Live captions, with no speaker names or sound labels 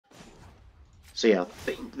So yeah, I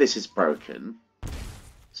think this is broken.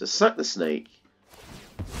 So sack the snake.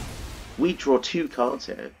 We draw 2 cards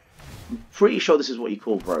here. I'm pretty sure this is what you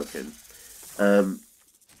call broken. I'm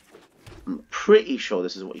pretty sure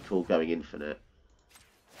this is what you call going infinite.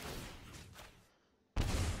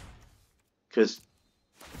 Because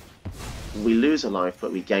we lose a life,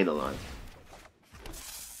 but we gain a life.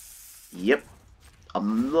 Yep.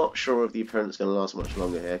 I'm not sure if the opponent's going to last much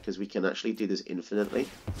longer here, because we can actually do this infinitely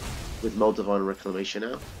with Mold Divine Reclamation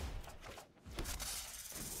out.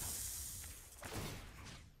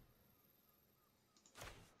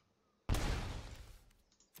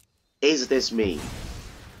 Is this me?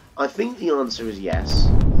 I think the answer is yes.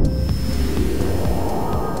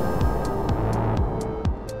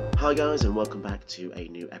 Hi guys, and welcome back to a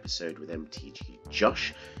new episode with MTG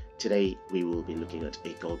Josh. Today we will be looking at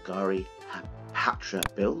a Golgari Hapatra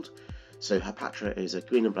build. So Hapatra is a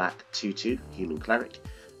green and black 2/2 human cleric,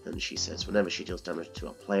 and she says whenever she deals damage to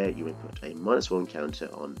a player, you may put a -1 counter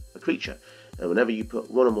on a creature. And whenever you put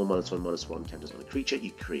one or more -1/-1 counters on a creature,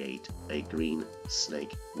 you create a green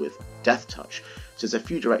snake with Death Touch. So there's a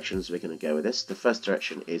few directions we're going to go with this. The first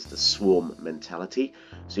direction is the swarm mentality.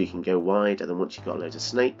 So you can go wide, and then once you've got loads of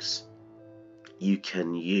snakes, you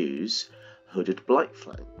can use Hooded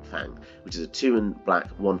Blightfang, which is a 2 and black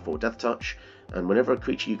 1/4 Death Touch. And whenever a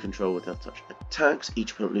creature you control with Death Touch attacks,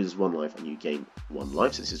 each opponent loses 1 life and you gain 1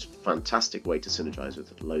 life. So this is a fantastic way to synergize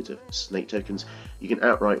with loads of snake tokens. You can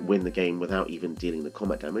outright win the game without even dealing the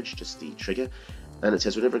combat damage, just the trigger. And it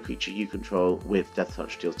says whenever a creature you control with Death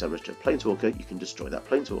Touch deals damage to a Planeswalker, you can destroy that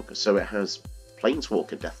Planeswalker. So it has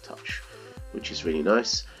Planeswalker Death Touch, which is really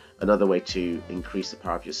nice. Another way to increase the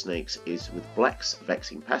power of your snakes is with Blex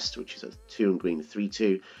Vexing Pest, which is a 2 and green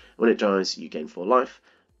 3/2. When it dies, you gain 4 life.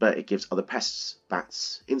 But it gives other pests,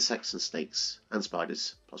 bats, insects and snakes and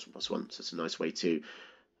spiders +1/+1. So it's a nice way to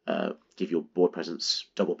give your board presence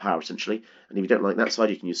double power essentially. And if you don't like that side,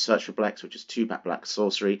 you can use Search for Blex, which is 2 black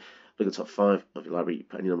sorcery. Look at the top 5 of your library, you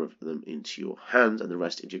put any number of them into your hand and the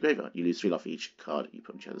rest into your graveyard. You lose 3 life for each card you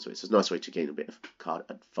put into your hand. So it's a nice way to gain a bit of card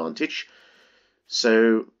advantage.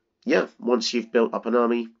 So yeah, once you've built up an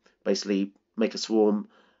army, basically make a swarm,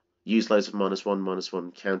 use loads of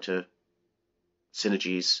 -1/-1 counter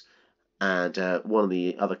synergies, and one of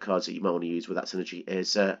the other cards that you might want to use with that synergy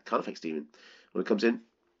is Carnifex Demon. When it comes in,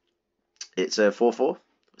 it's a 4/4,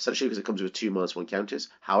 essentially because it comes with 2 -1 counters.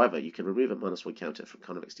 However, you can remove a -1 counter from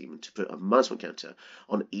Carnifex Demon to put a -1 counter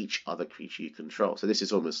on each other creature you control. So this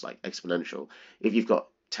is almost like exponential. If you've got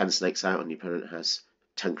 10 snakes out and your opponent has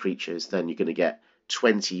 10 creatures, then you're going to get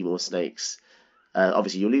 20 more snakes.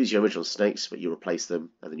 Obviously, you'll lose your original snakes, but you replace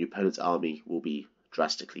them, and then your opponent's army will be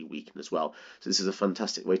drastically weakened as well. So this is a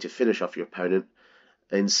fantastic way to finish off your opponent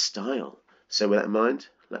in style. So with that in mind,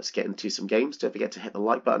 let's get into some games. Don't forget to hit the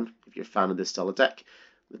like button if you're a fan of this style of deck.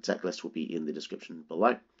 The deck list will be in the description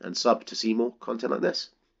below. And sub to see more content like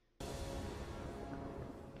this.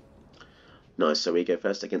 Nice, so we go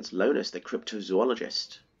first against Lonus, the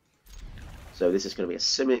Cryptozoologist. So this is going to be a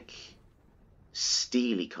Simic,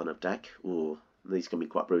 steely kind of deck. Ooh, these can be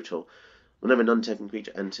quite brutal. Whenever a non-token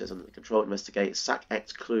creature enters under the control, investigate, sack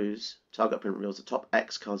X clues. Target opponent reveals the top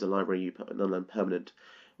X cards in the library. You put a non-land permanent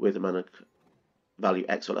with a mana value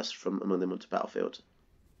X or less from among them onto battlefield.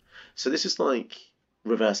 So this is like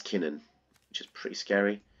reverse Kinnan, which is pretty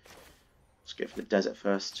scary. Let's go for the desert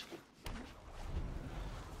first.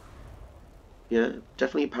 Yeah,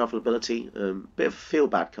 definitely a powerful ability. Bit of a feel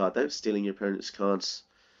bad card though, stealing your opponent's cards.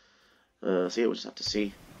 So yeah, we'll just have to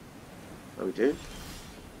see how we do.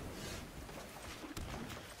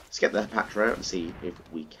 Let's get the Hapatra out and see if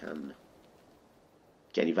we can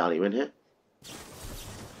get any value in here.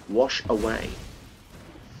 Wash Away.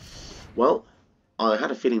 Well, I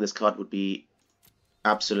had a feeling this card would be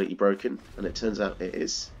absolutely broken, and it turns out it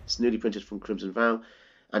is. It's newly printed from Crimson Vow,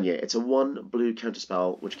 and yeah, it's a 1 blue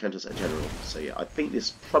counterspell which counters a general. So yeah, I think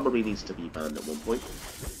this probably needs to be banned at one point.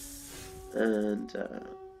 And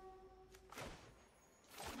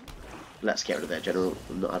let's get rid of their general,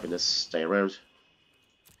 not having us stay around.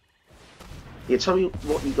 Yeah, tell me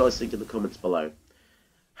what you guys think in the comments below.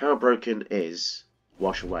 How broken is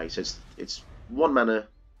Wash Away? So it's 1 mana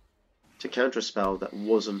to counter a spell that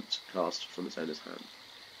wasn't cast from its owner's hand.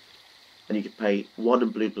 And you could pay 1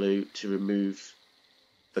 and blue to remove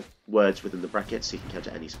the words within the brackets so you can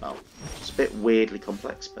counter any spell. It's a bit weirdly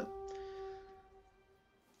complex, but...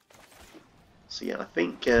 So yeah, I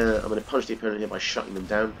think I'm going to punish the opponent here by shutting them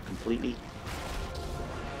down completely.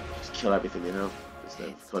 Just kill everything they have.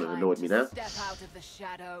 They've kind of annoyed me now. Step out of the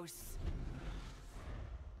shadows.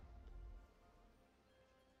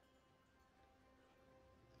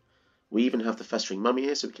 We even have the Festering Mummy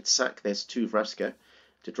here, so we could sack this to Vraska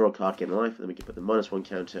to draw a card, gain a life, and then we could put the -1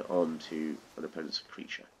 counter onto an opponent's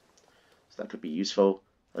creature. So that could be useful,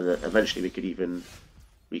 and then eventually we could even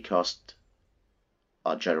recast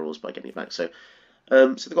our generals by getting it back. So,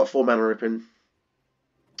 so they've got 4 mana open.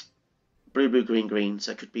 Blue, blue, green, green.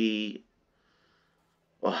 So it could be,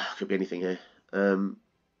 well, it could be anything here.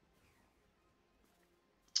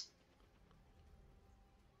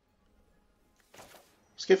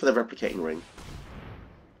 Let's go for the Replicating Ring.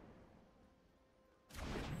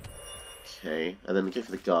 Okay, and then go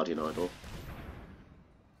for the Guardian Idol.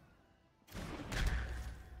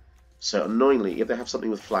 So annoyingly, if they have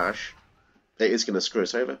something with Flash, it is going to screw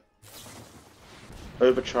us over.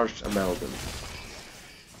 Overcharged Amalgam.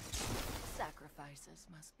 Sacrifices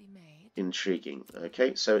must be made. Intriguing.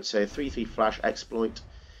 Okay, so it's a 3/3 Flash exploit,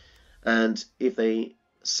 and if they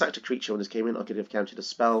sacked a creature when this came in, I could have counted a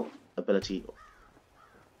spell, ability,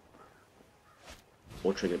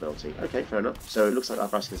 or trigger ability. Okay, fair enough. So it looks like our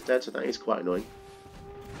Vraska is dead, so that is quite annoying.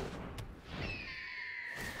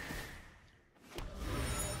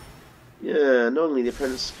 Yeah, annoyingly the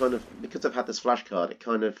opponent's kind of, because they've had this flash card, it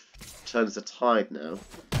kind of turns the tide now.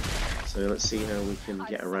 So let's see how we can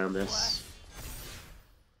get around this.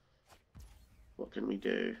 What can we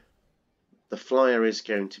do? The flyer is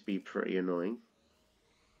going to be pretty annoying.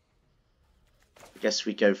 I guess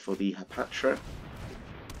we go for the Hapatra.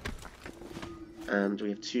 And we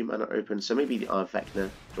have 2 mana open, so maybe the Eye of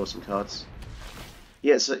Vecna, draw some cards.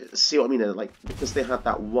 Yeah, so see what I mean there, like, because they had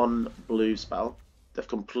that 1 blue spell, they've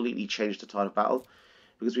completely changed the tide of battle,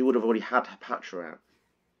 because we would have already had Hapatra out.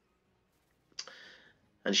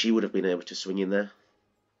 And she would have been able to swing in there,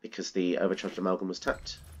 because the Overcharged Amalgam was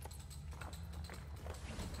tapped.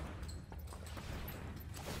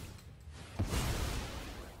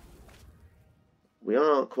 We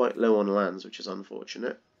are quite low on lands, which is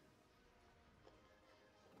unfortunate.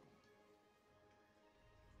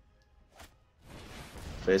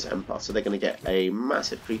 Fierce Empath, so they're going to get a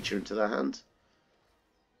massive creature into their hand.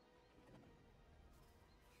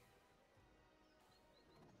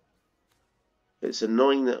 It's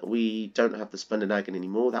annoying that we don't have the Splendid Agony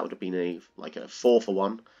anymore. That would have been like a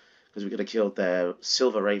 4-for-1, because we could have killed their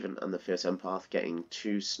Silver Raven and the Fierce Empath, getting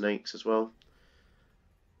 2 snakes as well.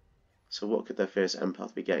 So what could their Fierce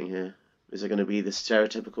Empath be getting here? Is it going to be the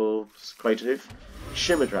stereotypical Craterhoof?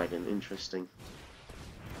 Shimmer Dragon, interesting.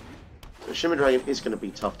 So Shimmer Dragon is going to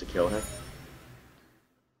be tough to kill here.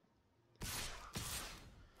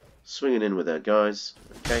 Swinging in with her, guys.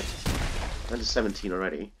 Okay, down to 17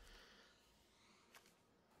 already.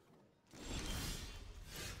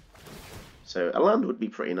 So a land would be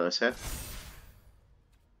pretty nice here.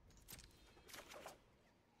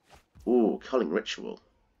 Ooh, Culling Ritual.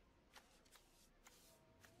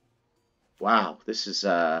 Wow, this is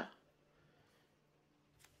it's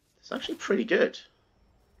actually pretty good.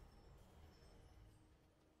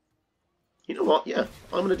 You know what? Yeah,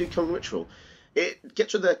 I'm going to do Culling Ritual. It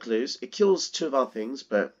gets rid of their clues. It kills 2 of our things,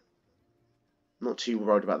 but not too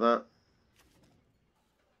worried about that.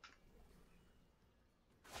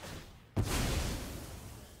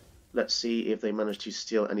 Let's see if they manage to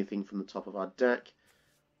steal anything from the top of our deck.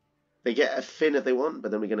 They get a Fin if they want,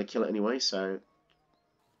 but then we're going to kill it anyway, so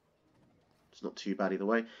it's not too bad either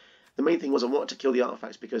way. The main thing was I wanted to kill the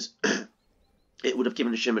artifacts because it would have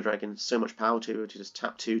given the Shimmer Dragon so much power to just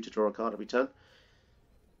tap 2 to draw a card every turn.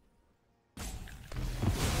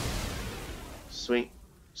 Sweet.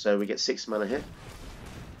 So we get 6 mana here.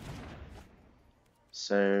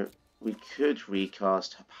 So we could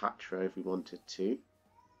recast Hapatra if we wanted to.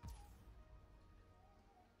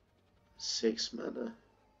 6 mana.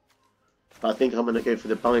 But I think I'm going to go for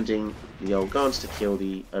the Binding the Old Guards to kill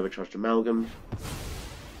the Overcharged Amalgam.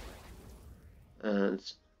 And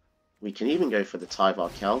we can even go for the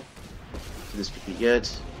Tyvar Cal. So this could be good.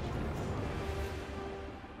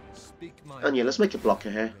 And yeah, let's make a blocker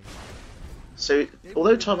here. So,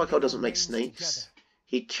 although Tyvar Cal doesn't make snakes,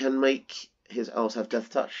 he can make his elves have Death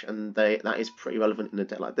Touch, and that is pretty relevant in a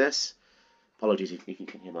deck like this. Apologies if you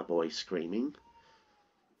can hear my boy screaming.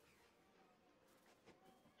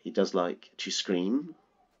 He does like to scream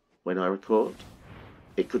when I record.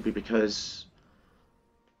 It could be because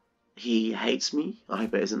he hates me. I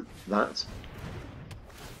hope it isn't that.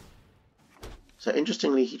 So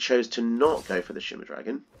interestingly, he chose to not go for the Shimmer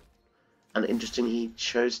Dragon. And interestingly, he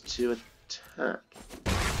chose to attack.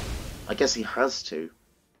 I guess he has to.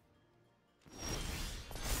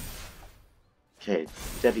 Okay,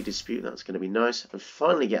 Deadly Dispute, that's going to be nice. And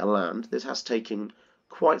finally get a land. This has taken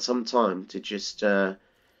quite some time to just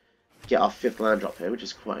get our 5th land drop here, which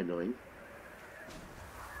is quite annoying.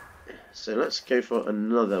 So let's go for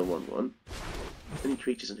another 1/1. Any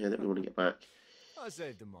creatures in here that we want to get back? I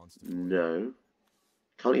saved the monster. No.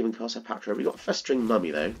 Can't even cast Hapatra. We've got Festering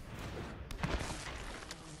Mummy though.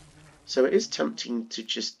 So it is tempting to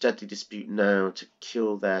just Deadly Dispute now to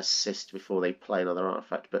kill their Cyst before they play another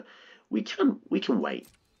artifact, but we can wait.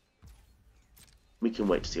 We can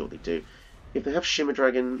wait to see what they do. If they have Shimmer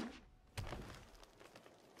Dragon,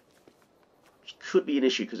 it could be an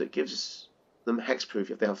issue because it gives them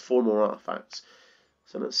hexproof if they have 4 more artifacts.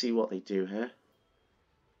 So let's see what they do here.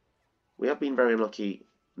 We have been very unlucky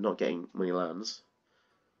not getting many lands.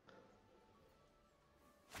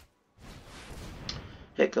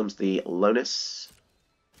 Here comes the Lonis.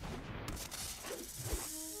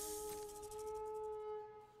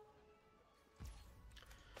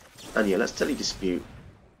 And yeah, let's Deadly Dispute,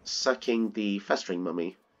 sacking the Festering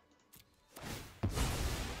Mummy.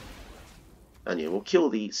 And yeah, we'll kill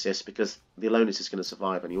the Cyst because the Lonis is going to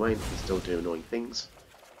survive anyway and can still do annoying things.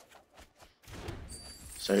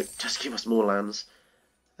 So just give us more lands.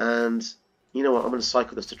 And you know what, I'm going to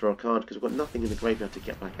cycle this to draw a card because we've got nothing in the graveyard to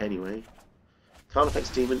get back anyway. Carnifex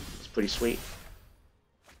Demon is pretty sweet.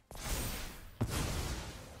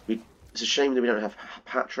 It's a shame that we don't have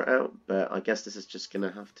Hapatra out, but I guess this is just going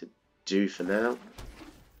to have to do for now.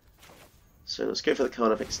 So let's go for the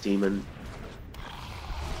Carnifex Demon.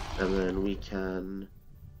 And then we can...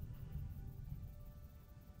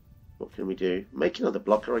 what can we do? Make another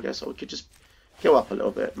blocker, I guess, or we could just go up a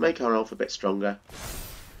little bit, make our elf a bit stronger,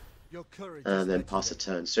 and then pass a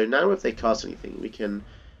turn. So now if they cast anything, we can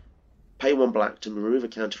pay 1 black to remove a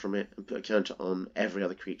counter from it and put a counter on every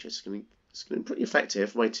other creature. It's going to be a pretty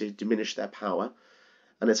effective way to diminish their power,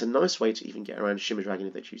 and it's a nice way to even get around Shimmer Dragon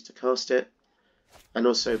if they choose to cast it. And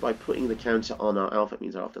also by putting the counter on our elf, it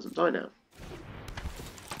means our elf doesn't die now.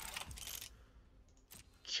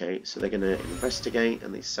 Okay, so they're going to investigate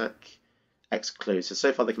and they sack Exclude.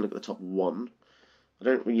 So far they can look at the top 1. I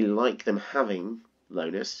don't really like them having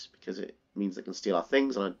Lonis because it means they can steal our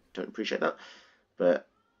things, and I don't appreciate that. But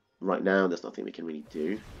right now there's nothing we can really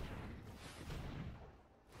do.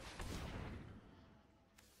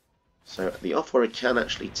 So the off-warrior can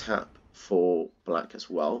actually tap for black as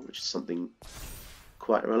well, which is something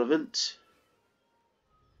quite relevant.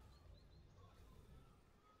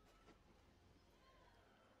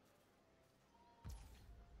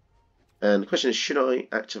 And the question is, should I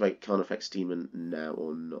activate Carnifex Demon now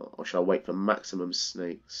or not? Or should I wait for maximum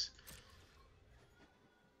snakes?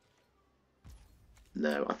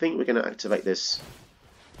 No, I think we're going to activate this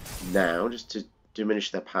now, just to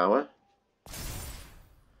diminish their power.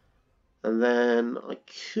 And then I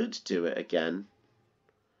could do it again.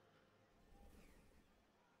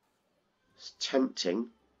 It's tempting,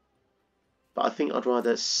 but I think I'd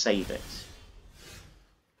rather save it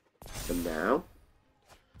for now.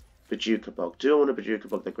 Bajuka Bog. Do I want to Bajuka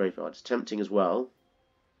Bog the graveyard? It's tempting as well.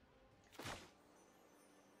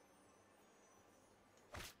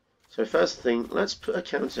 So first thing, let's put a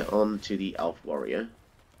counter on to the Elf Warrior.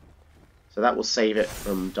 So that will save it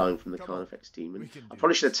from dying from the Carnifex Demon. I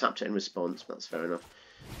probably should have tapped it in response, but that's fair enough.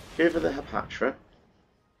 Go for the Hapatra.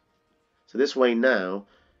 So this way now,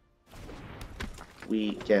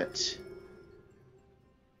 we get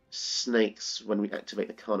snakes when we activate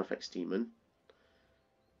the Carnifex Demon.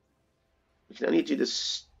 We can only do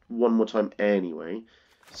this 1 more time anyway.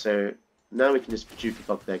 So now we can just Bajuka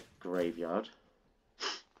Bog their graveyard.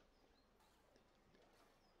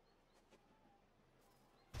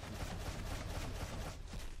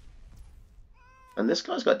 And this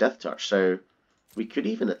guy's got Death Touch, so we could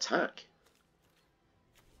even attack.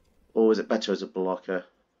 Or is it better as a blocker?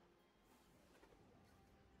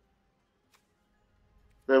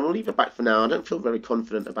 No, we'll leave it back for now. I don't feel very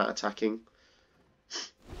confident about attacking.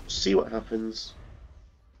 See what happens.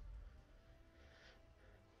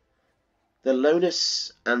 The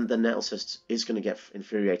Lonis and the Nettlecyst is going to get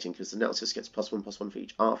infuriating because the Nettlecyst gets +1/+1 for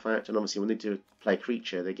each artifact, and obviously when they do play a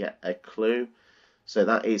creature, they get a clue. So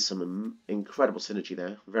that is some incredible synergy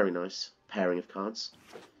there. Very nice pairing of cards.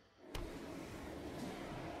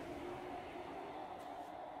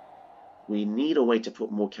 We need a way to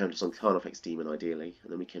put more counters on Carnifex Demon, ideally,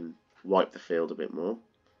 and then we can wipe the field a bit more.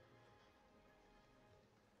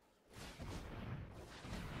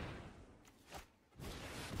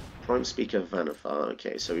 Prime Speaker Vanifar.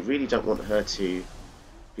 Okay, so we really don't want her to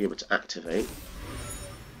be able to activate.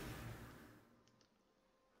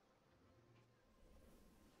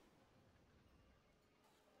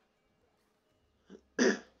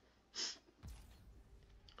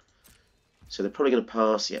 So they're probably going to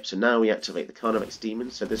pass. Yep, so now we activate the Carnifex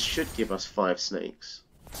Demon. So this should give us 5 snakes.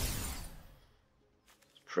 It's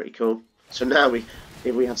pretty cool. So now we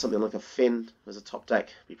If we have something like a Finn as a top deck,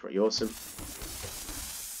 it'd be pretty awesome.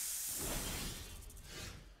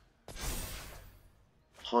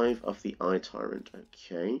 Hive of the Eye Tyrant,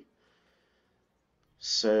 okay.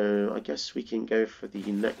 So I guess we can go for the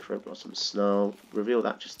Necroblossom Snarl, reveal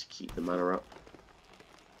that just to keep the mana up.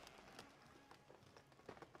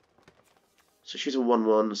 So she's a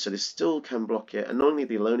 1/1, so they still can block it. Annoyingly,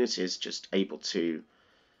 the Alonus is just able to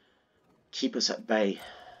keep us at bay.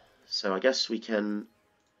 So I guess we can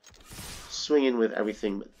swing in with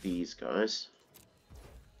everything but these guys.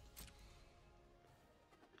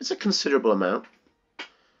 It's a considerable amount.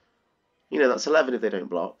 You know, that's 11 if they don't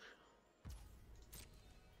block.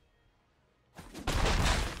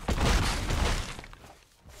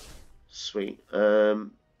 Sweet.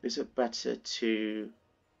 Is it better to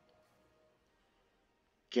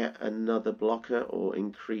get another blocker or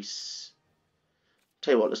increase?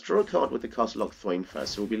 Tell you what, let's draw a card with the Castle Lock Thwain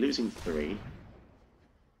first, so we'll be losing 3.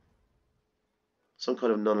 Some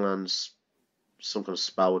kind of non-lands, some kind of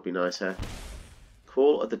spell would be nice here.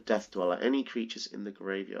 Call of the Death Dweller, any creatures in the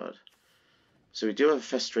graveyard. So we do have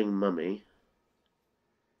Festering Mummy.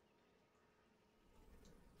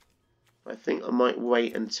 I think I might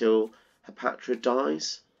wait until Hapatra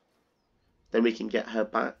dies. Then we can get her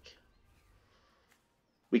back.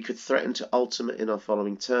 We could threaten to ultimate in our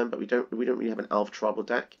following turn, but we don't really have an Elf Tribal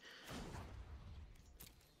deck.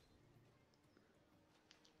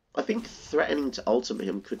 I think threatening to ultimate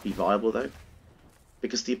him could be viable though,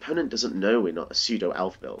 because the opponent doesn't know we're not a pseudo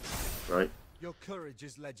elf build, right? Your courage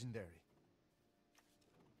is legendary.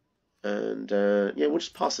 And yeah, we'll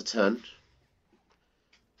just pass the turn.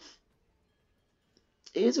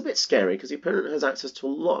 It is a bit scary because the opponent has access to a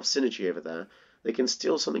lot of synergy over there. They can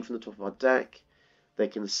steal something from the top of our deck. They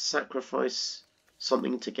can sacrifice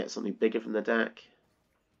something to get something bigger from the deck.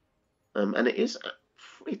 And it is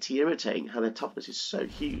pretty irritating how their toughness is so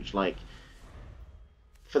huge. Like,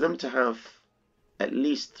 for them to have at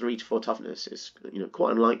least 3 to 4 toughness is, you know,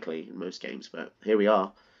 quite unlikely in most games, but here we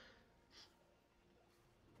are.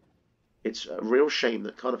 It's a real shame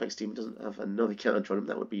that Carnifex Demon doesn't have another counter on him.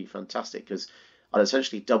 That would be fantastic, because I'd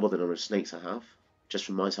essentially double the number of snakes I have, just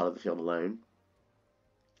from my side of the field alone.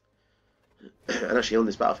 And actually on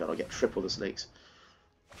this battlefield I'll get triple the snakes.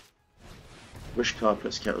 Wish card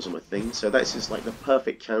puts counters on my thing, so this is like the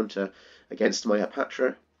perfect counter against my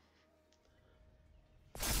Hapatra.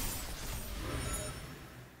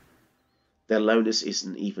 Their lowness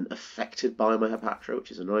isn't even affected by my Hapatra,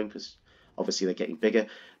 which is annoying because obviously they're getting bigger.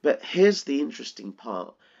 But here's the interesting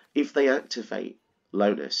part. If they activate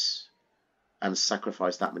lowness and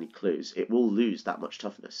sacrifice that many clues, it will lose that much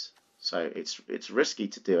toughness. So it's risky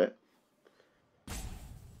to do it.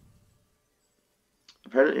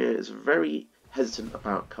 Apparently it's very hesitant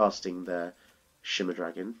about casting their Shimmer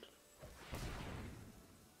Dragon.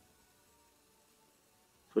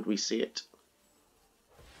 Could we see it?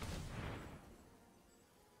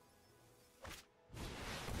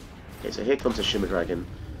 Okay, so here comes a Shimmer Dragon.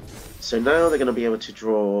 So now they're going to be able to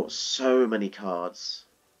draw so many cards.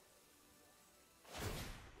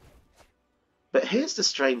 But here's the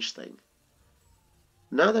strange thing.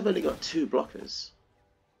 Now they've only got 2 blockers.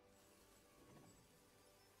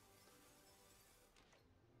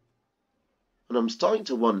 And I'm starting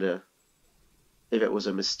to wonder if it was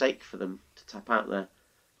a mistake for them to tap out there.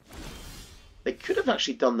 They could have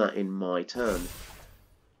actually done that in my turn.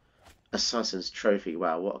 Assassin's Trophy,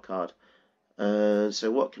 wow, what a card.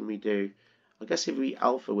 So what can we do? I guess if we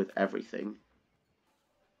alpha with everything.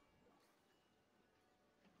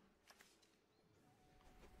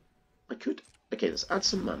 I could, okay, let's add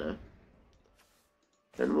some mana.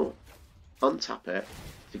 Then we'll untap it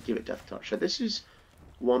to give it Death Touch. So this is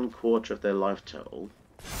 1/4 of their life total.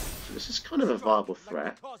 So this is kind of a viable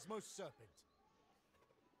threat.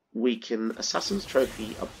 We can Assassin's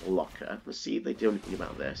Trophy a blocker. Let's see if they do anything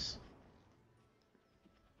about this.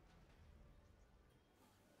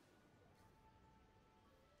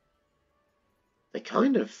 They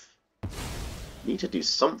kind of need to do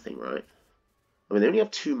something, right? I mean, they only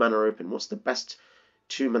have 2 mana open. What's the best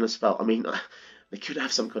 2 mana spell? I mean, they could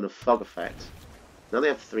have some kind of fog effect. Now they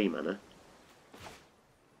have 3 mana.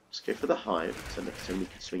 Let's go for the Hive, so we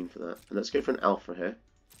can swing for that. And let's go for an Alpha here.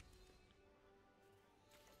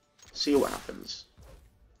 See what happens.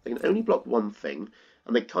 They can only block one thing,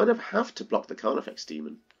 and they kind of have to block the Carnifex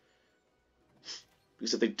Demon.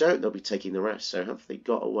 Because if they don't, they'll be taking the rest. So have they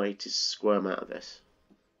got a way to squirm out of this?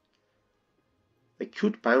 They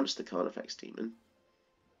could bounce the Carnifex Demon.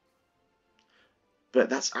 But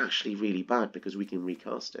that's actually really bad because we can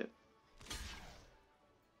recast it.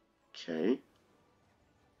 Okay.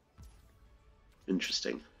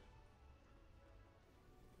 Interesting.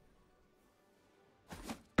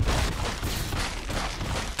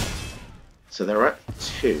 So they're at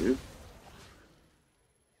 2.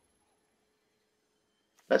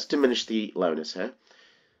 Let's diminish the lowness here.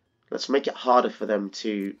 Let's make it harder for them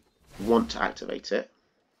to want to activate it.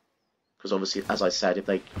 Because obviously, as I said, if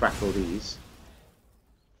they crack all these,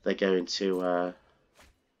 they're going to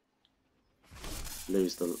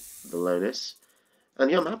lose the lowness.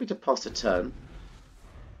 And yeah, I'm happy to pass the turn.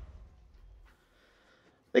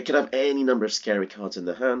 They could have any number of scary cards in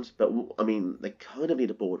their hand, but I mean, they kind of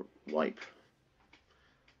need a board wipe.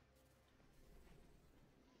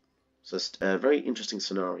 So it's a very interesting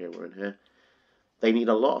scenario we're in here. They need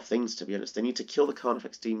a lot of things, to be honest. They need to kill the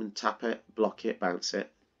Carnifex Demon, tap it, block it, bounce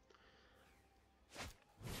it.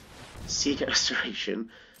 Secret Restoration.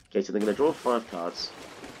 Okay, so they're going to draw 5 cards.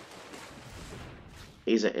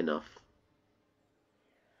 Is it enough?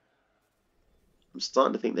 I'm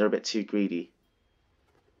starting to think they're a bit too greedy.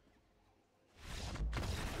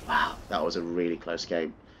 Wow, that was a really close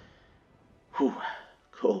game. Whew,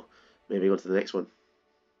 cool. Maybe on to the next one.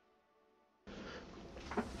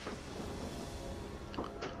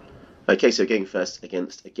 Okay, so going first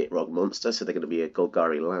against a Gitrog monster, so they're going to be a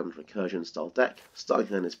Golgari land recursion style deck. Starting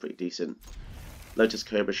hand is pretty decent. Lotus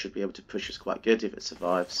Cobra should be able to push us quite good if it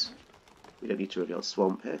survives. We don't need to reveal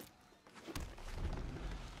Swamp here.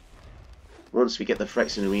 Once we get the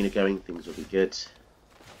Phyrexian Arena going, things will be good.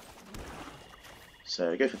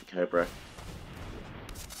 So go for the Cobra.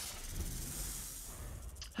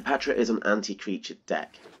 Hapatra is an anti-creature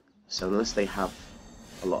deck, so unless they have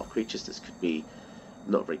a lot of creatures, this could be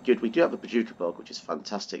not very good. We do have a Bajuka Bog, which is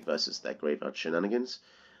fantastic versus their graveyard shenanigans.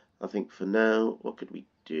 I think for now, what could we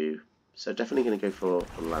do? So definitely going to go for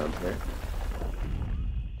land here.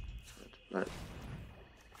 Right.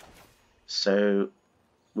 So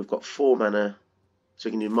we've got 4 mana, so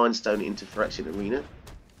we can do Mind Stone into Phyrexian Arena.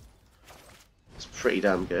 It's pretty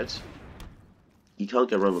damn good. You can't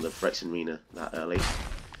go wrong with the Phyrexian Arena that early.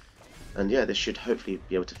 And yeah, this should hopefully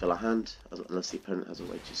be able to fill our hand, unless the opponent has a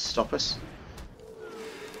way to stop us.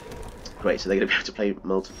 Great, so they're going to be able to play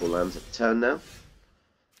multiple lands at a turn now,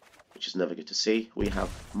 which is never good to see. We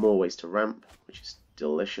have more ways to ramp, which is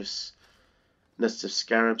delicious. Nests of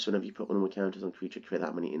Scarabs, whenever you put one of the counters on creature, create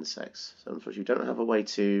that many insects. So unfortunately, we don't have a way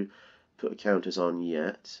to put counters on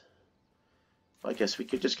yet. But I guess we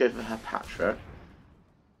could just go for Hapatra.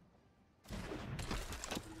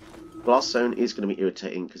 Blast Zone is going to be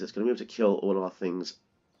irritating because it's going to be able to kill all of our things.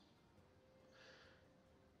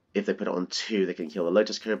 If they put it on 2, they can kill the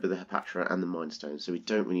Lotus Cobra, the Hapatra, and the Mind Stone. So we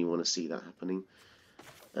don't really want to see that happening.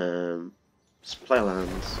 Let's play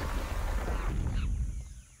lands.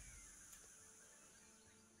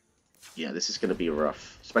 Yeah, this is going to be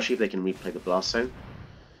rough, especially if they can replay the Blast Zone.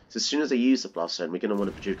 So as soon as they use the Blast Zone, we're going to want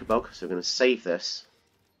a Bajuka Bog. So we're going to save this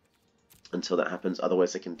until that happens.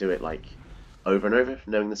 Otherwise, they can do it like over and over,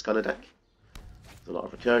 knowing this kind of deck. There's a lot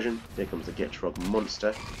of recursion. Here comes the Gitrog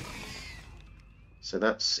monster. So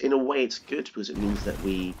that's, in a way, it's good because it means that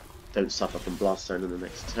we don't suffer from Blast Zone in the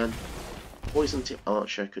next turn. Poison Tip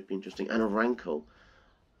Archer could be interesting, and a Rankle.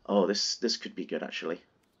 Oh, this could be good actually.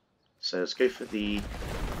 So let's go for the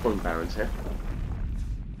Crawling Barrens here.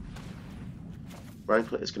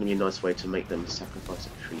 Rankle is going to be a nice way to make them sacrifice a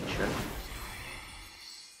creature.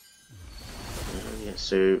 Yeah,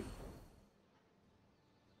 so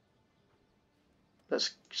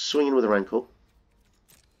let's swing in with a Rankle.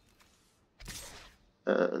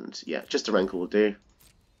 And yeah, just a Rankle will do.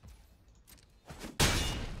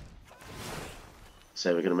 So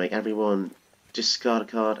we're going to make everyone discard a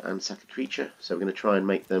card and sack a creature. So we're going to try and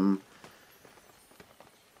make them...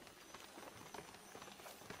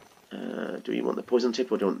 do we want the Poison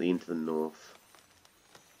Tip or do we want the Into the North?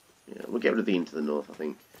 Yeah, we'll get rid of the Into the North, I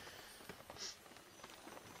think.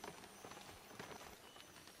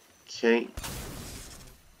 Okay.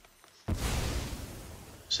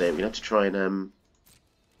 So we're going to have to try and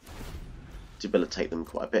debilitate them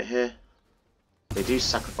quite a bit here. They do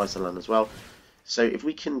sacrifice a land as well. So if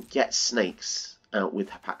we can get snakes out with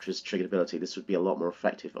Hapatra's triggered ability, this would be a lot more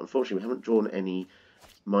effective. Unfortunately, we haven't drawn any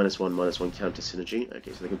 -1/-1 counter synergy.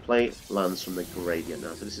 Okay, so they can play lands from the graveyard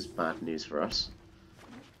now, so this is bad news for us.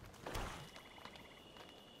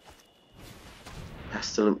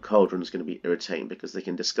 Pestilent Cauldron is going to be irritating because they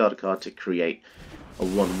can discard a card to create a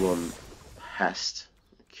 1/1 pest.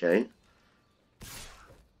 Okay.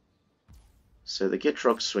 So the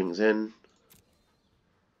Gitrog swings in.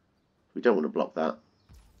 We don't want to block that.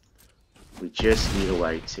 We just need a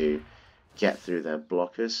way to get through their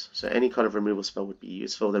blockers. So any kind of removal spell would be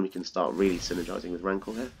useful. Then we can start really synergizing with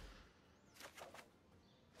Rankle here.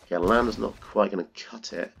 Okay, land is not quite going to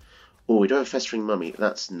cut it. Oh, we don't have Festering Mummy.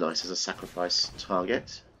 That's nice as a sacrifice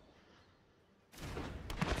target.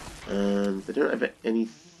 They don't have any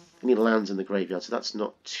lands in the graveyard, so that's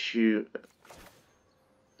not too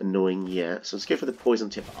annoying yet. So let's go for the Poison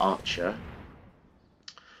Tip Archer.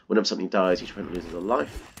 Whenever something dies, each opponent loses a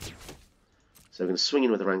life. So we're going to swing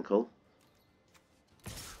in with a Rankle.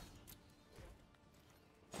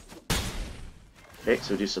 Okay, so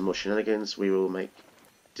we'll do some more shenanigans. We will make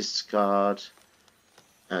discard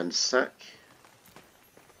and sack.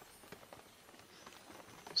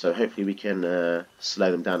 So hopefully we can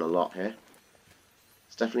slow them down a lot here.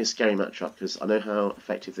 It's definitely a scary matchup because I know how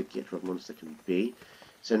effective the Gitrog monster can be.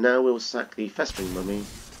 So now we'll sack the Festering Mummy.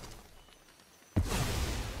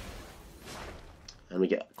 And we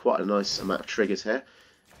get quite a nice amount of triggers here.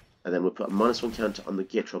 And then we'll put a -1 counter on the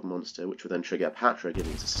Gitrog monster, which will then trigger Hapatra,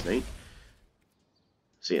 giving us a snake.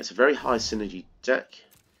 So yeah, it's a very high synergy deck.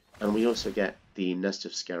 And we also get the Nest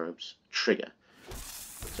of Scarabs trigger.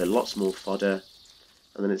 So lots more fodder.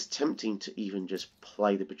 And then it's tempting to even just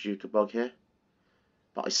play the Bojuka Bog here.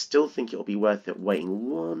 But I still think it'll be worth it waiting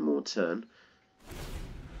one more turn.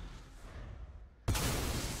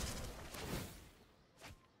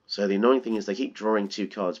 So the annoying thing is they keep drawing 2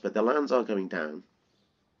 cards, but their lands are going down.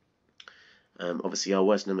 Obviously our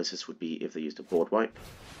worst nemesis would be if they used a board wipe.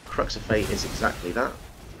 Crux of Fate is exactly that.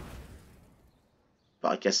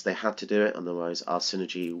 But I guess they had to do it, otherwise our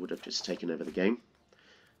synergy would have just taken over the game.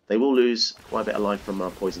 They will lose quite a bit of life from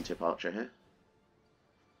our Poison Tip Archer here.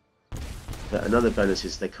 But another bonus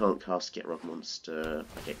is they can't cast Gitrog Monster.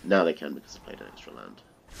 Okay, now they can because they played an extra land.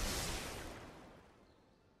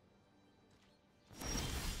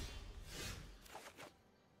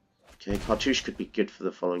 Okay, Cartouche could be good for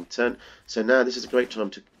the following turn. So now this is a great time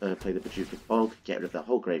to play the Bojuka Bog, get rid of their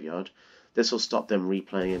whole graveyard. This will stop them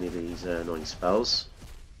replaying any of these annoying spells.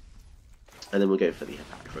 And then we'll go for the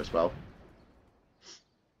Hapatra as well.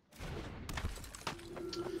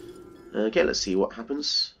 Okay, let's see what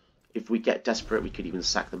happens. If we get desperate, we could even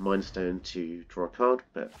sack the Mind Stone to draw a card,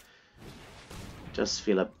 but just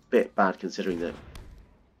feel a bit bad considering that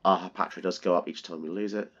our Hapatra does go up each time we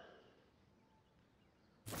lose it.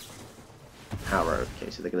 Harrow. Okay,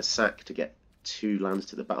 so they're going to sack to get 2 lands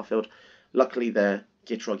to the battlefield. Luckily their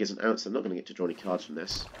Gitrog isn't out, so I'm not going to get to draw any cards from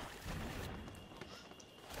this.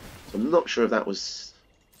 So I'm not sure if that was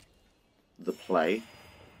the play.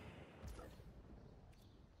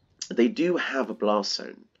 They do have a Blast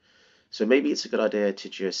Zone, so maybe it's a good idea to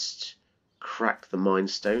just crack the Mind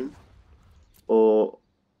Stone, or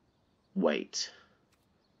wait.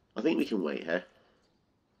 I think we can wait here.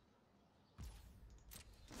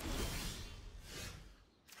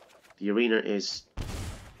 The arena is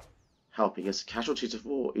helping us. Casualties of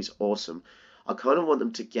War is awesome. I kind of want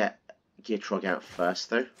them to get Gitrog out first,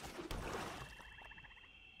 though.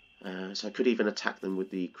 So I could even attack them with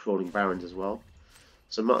the Crawling Barrens as well.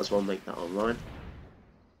 So I might as well make that online.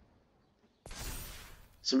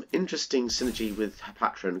 Some interesting synergy with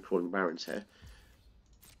Hapatra and Crawling Barrens here.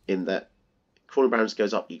 In that Crawling Barrens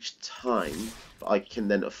goes up each time, but I can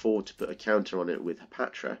then afford to put a counter on it with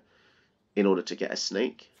Hapatra in order to get a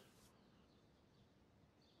snake.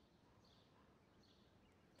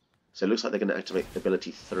 So it looks like they're going to activate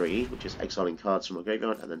ability 3, which is exiling cards from a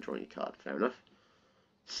graveyard and then drawing a card. Fair enough.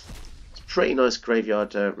 It's pretty nice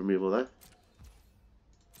graveyard removal there.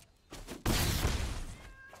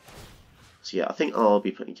 So yeah, I think I'll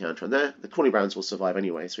be putting a counter on there. The Crawling Barrens will survive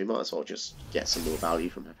anyway, so we might as well just get some more value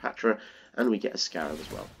from Hapatra, and we get a Scarab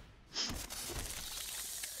as well.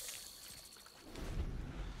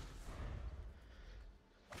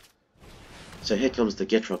 So here comes the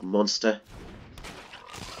Gitrog monster.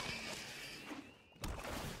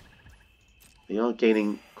 They are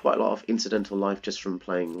gaining quite a lot of incidental life just from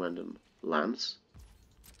playing random lands.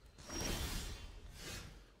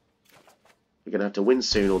 We're going to have to win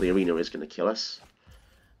soon or the arena is going to kill us.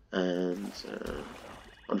 And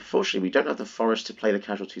unfortunately we don't have the forest to play the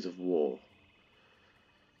Casualties of War.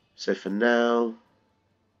 So for now,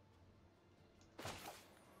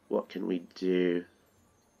 what can we do?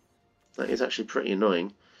 That is actually pretty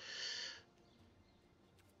annoying.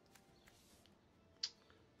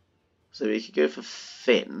 So we could go for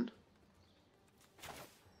Finn.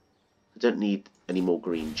 I don't need any more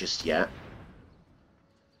green just yet.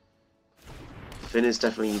 Finn is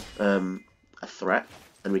definitely a threat,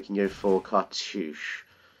 and we can go for Cartouche.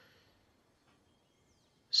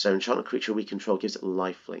 So enchantment creature we control gives it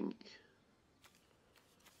lifelink.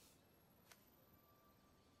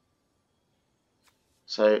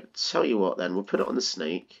 So tell you what then, we'll put it on the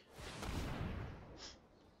snake.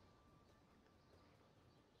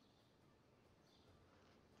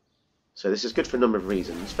 So this is good for a number of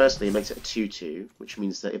reasons. Firstly, it makes it a 2-2, which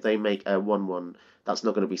means that if they make a 1-1, that's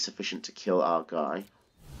not going to be sufficient to kill our guy.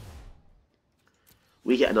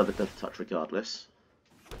 We get another Death Touch regardless.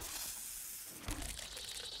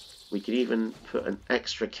 We could even put an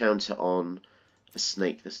extra counter on a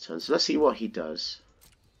snake this turn. So let's see what he does.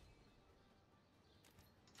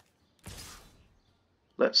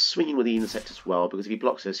 Let's swing in with the insect as well, because if he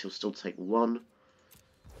blocks this, he'll still take 1.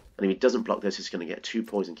 And if he doesn't block this, he's going to get 2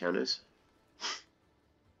 poison counters.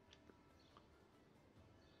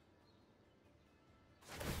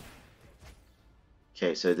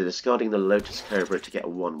 Okay, so they're discarding the Lotus Cobra to get a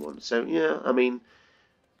 1/1. So yeah, I mean,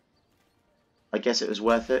 I guess it was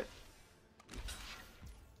worth it.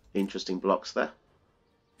 Interesting blocks there.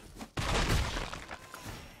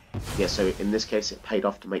 Yeah, so in this case it paid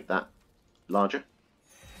off to make that larger.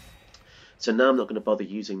 So now I'm not going to bother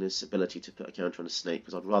using this ability to put a counter on a snake,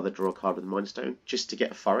 because I'd rather draw a card with a Mind Stone, just to get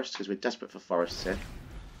a forest, because we're desperate for forests here.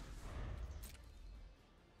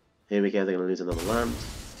 Here we go, they're going to lose another land.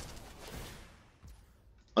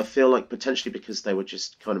 I feel like potentially because they were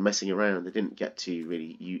just kind of messing around, they didn't get to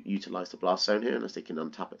really utilise the Blast Zone here, unless they can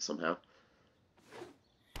untap it somehow.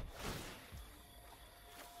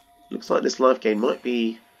 Looks like this life gain might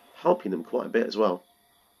be helping them quite a bit as well.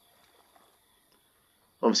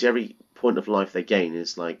 Obviously every point of life they gain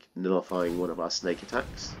is like nullifying one of our snake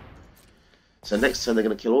attacks. So next turn they're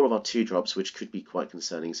going to kill all of our 2-drops, which could be quite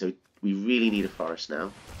concerning. So we really need a forest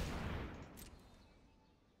now.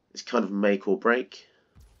 It's kind of make or break.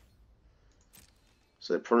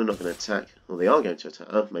 So they're probably not going to attack. Well, they are going to attack.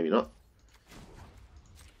 Oh, maybe not.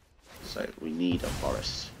 So we need a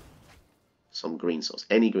forest. Some green source.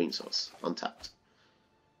 Any green source. Untapped.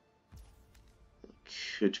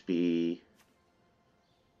 Could be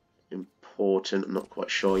important. I'm not quite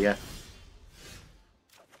sure yet.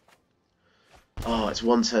 Oh, it's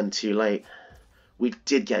 1 turn too late. We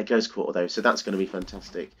did get a Ghost Quarter though, so that's going to be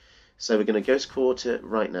fantastic. So we're going to Ghost Quarter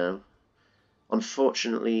right now.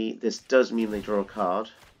 Unfortunately, this does mean they draw a card,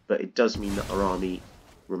 but it does mean that our army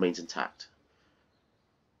remains intact.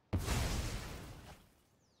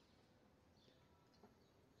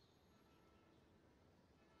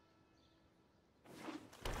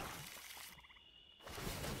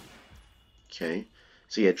 Okay,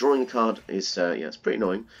 so yeah, drawing a card is, yeah, it's pretty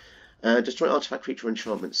annoying. Destroy artifact, creature,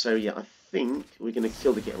 enchantment. So yeah, I think we're going to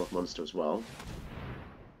kill the Get-Em-Off monster as well.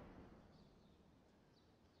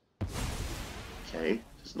 Okay.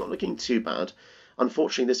 It's not looking too bad.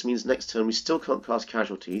 Unfortunately, this means next turn we still can't cast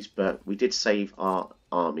casualties, but we did save our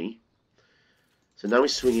army. So now we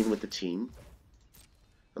swing in with the team.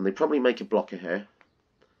 And they probably make a blocker here.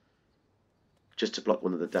 Just to block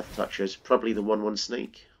one of the Death Touchers. Probably the 1/1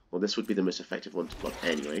 snake. Well, this would be the most effective one to block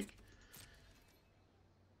anyway.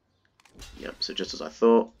 Yep, so just as I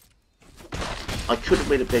thought. I could have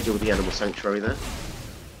made it bigger with the Animal Sanctuary there.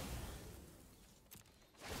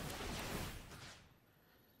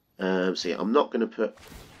 So yeah, I'm not going to put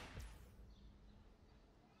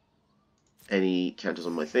any counters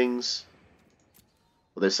on my things.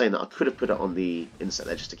 Well, they're saying that I could have put it on the insect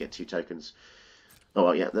there just to get 2 tokens. Oh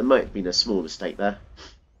well, yeah, there might have been a small mistake there.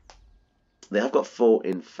 They have got 4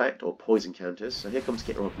 infect or poison counters, so here comes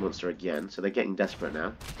Get-Em-Off monster again. So they're getting desperate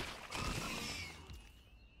now.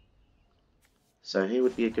 So here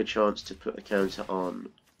would be a good chance to put a counter on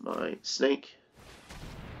my snake,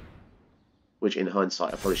 which in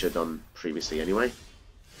hindsight I probably should have done previously anyway.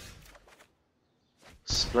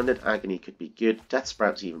 Splendid Agony could be good. Death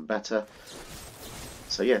Sprout's even better.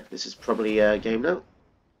 So yeah, this is probably a game now.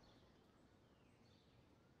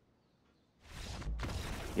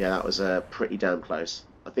 Yeah, that was pretty damn close.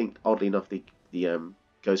 I think oddly enough the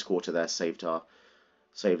Ghost Quarter there saved our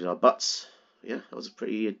butts. Yeah, that was a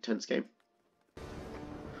pretty intense game.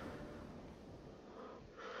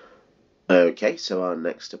 Okay, so our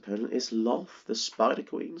next opponent is Loth, the Spider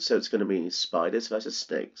Queen. So it's going to be spiders versus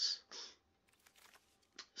snakes.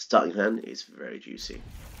 Starting hand is very juicy.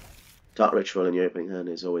 Dark Ritual in your opening hand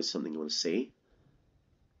is always something you want to see.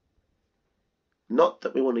 Not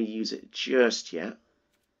that we want to use it just yet,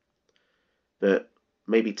 but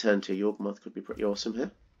maybe turn 2 Yawgmoth could be pretty awesome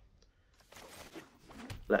here.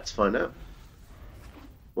 Let's find out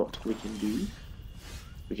what we can do.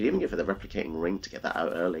 We could even go for the Replicating Ring to get that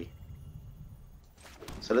out early.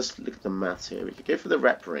 So let's look at the maths here. We could go for the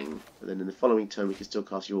Rep Ring, but then in the following turn we could still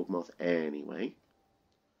cast Yawgmoth anyway.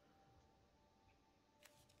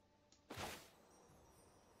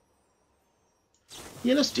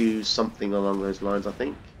 Yeah, let's do something along those lines, I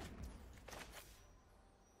think.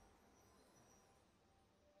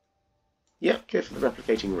 Yeah, go for the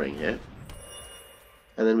Replicating Ring here.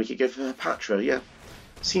 And then we could go for Hapatra, yeah.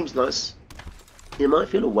 Seems nice. It might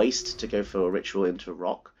feel a waste to go for a Ritual into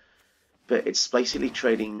Rock, but it's basically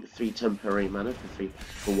trading 3 temporary mana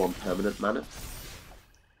for 1 permanent mana.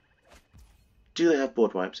 Do they have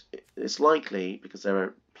board wipes? It's likely because they're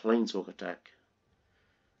a Planeswalker deck.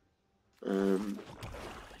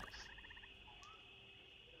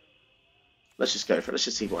 Let's just go for it. Let's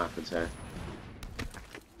just see what happens here.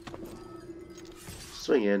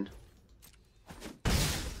 Swing in.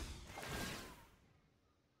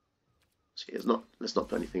 See, let's not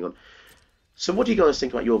put anything on. So what do you guys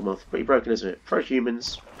think about Yawgmoth? Pretty broken, isn't it? Pro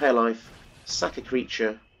humans, pay a life, sack a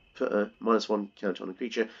creature, put a -1 counter on a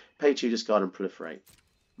creature, pay 2, discard and proliferate.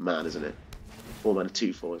 Man, isn't it? 4 mana,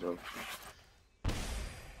 2/4 as well.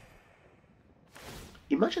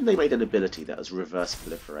 Imagine they made an ability that was reverse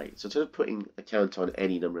proliferate. So instead of putting a counter on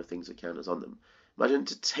any number of things that counters on them, imagine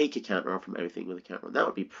to take a counter off from everything with a counter on. That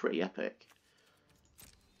would be pretty epic.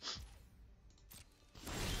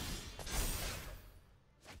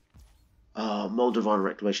 Oh, Mold Divine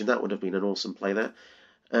Reclamation, that would have been an awesome play there.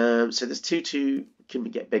 So this 2/2 can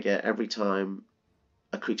get bigger every time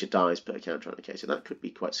a creature dies, put a counter on. Okay, so that could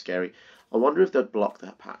be quite scary. I wonder if they'd block the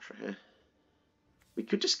Hapatra here. We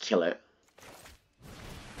could just kill it.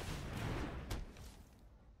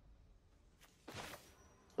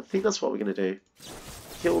 I think that's what we're going to do.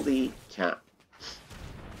 Kill the cat.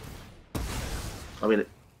 I mean,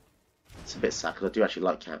 it's a bit sad because I do actually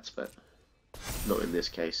like cats, but not in this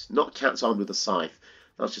case. Not cats armed with a scythe.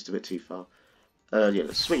 That's just a bit too far. Yeah,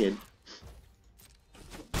 let's swing in.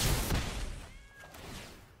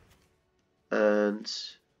 And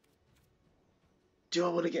do I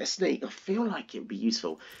want to get a snake? I feel like it would be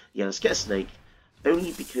useful. Yeah, let's get a snake.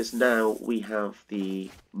 Only because now we have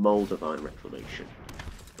the Mold Divine Reclamation.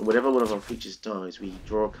 And whenever one of our creatures dies, we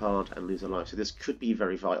draw a card and lose a life. So this could be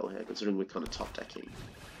very vital here, considering we're kind of top decking.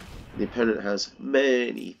 The opponent has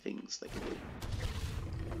many things they can do.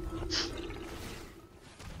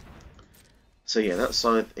 So yeah, that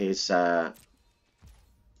scythe is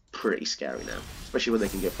pretty scary now, especially when they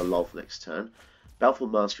can go for Lolth next turn. Baleful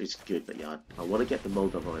Mastery is good, but yeah, I want to get the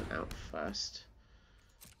Mold Divine out first.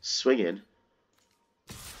 Swing in.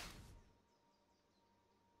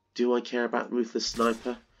 Do I care about Ruthless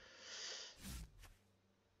Sniper?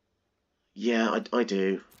 Yeah, I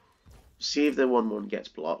do. See if the 1/1 gets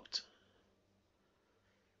blocked.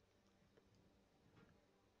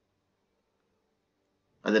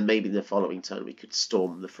 And then maybe the following turn we could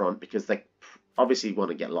storm the front, because they obviously want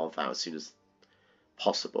to get Lolth out as soon as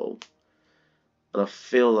possible. And I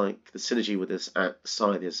feel like the synergy with this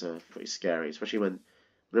scythe is pretty scary, especially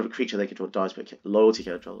whenever a creature they control dies, but loyalty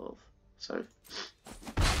counter on Lolth. So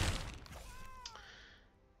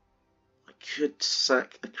I could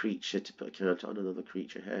sack a creature to put a counter on another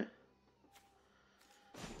creature here.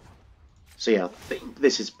 So yeah, I think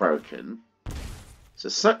this is broken. So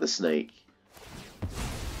sack the snake.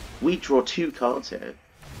 We draw 2 cards here.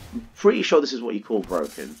 I'm pretty sure this is what you call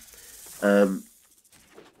broken. I'm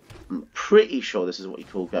pretty sure this is what you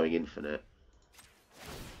call going infinite.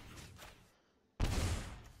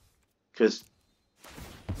 Because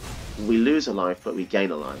we lose a life, but we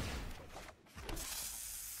gain a life.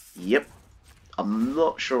 Yep. I'm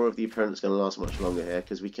not sure if the opponent's going to last much longer here,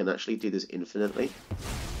 because we can actually do this infinitely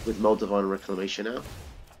with Mold Divine Reclamation out.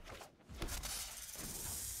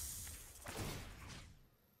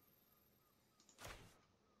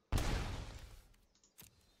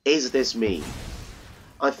 Is this me?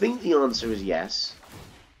 I think the answer is yes.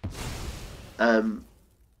 And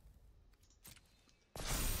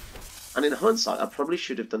in hindsight, I probably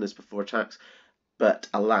should have done this before attacks. But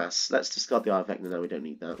alas, let's discard the Eye of Vecna now. We don't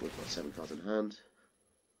need that. We've got 7 cards in hand.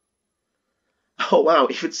 Oh wow,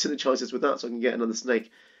 it would synergizes with that, so I can get another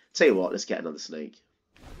snake. Tell you what, let's get another snake.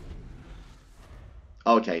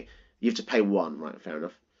 Oh, okay, you have to pay 1, right? Fair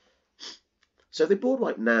enough. So if they board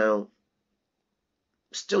wipe now,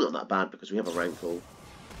 still not that bad because we have a Rankle.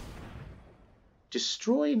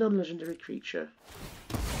 Destroy non-legendary creature.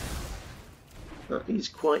 That is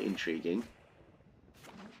quite intriguing.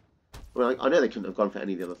 Well, I know they couldn't have gone for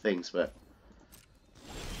any of the other things, but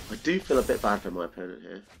I do feel a bit bad for my opponent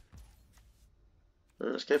here.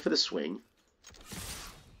 Let's go for the swing.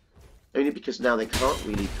 Only because now they can't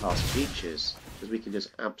really cast creatures, because we can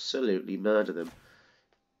just absolutely murder them.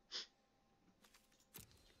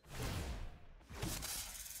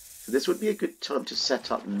 So this would be a good time to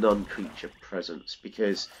set up non-creature presence,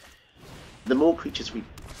 because the more creatures we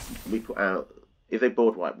put out, if they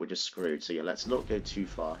board wipe, we're just screwed. So yeah, let's not go too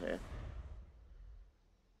far here.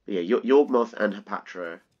 But yeah, Yawgmoth and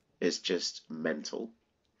Hapatra is just mental.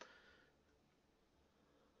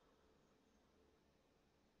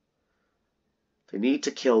 They need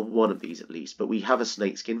to kill one of these at least, but we have a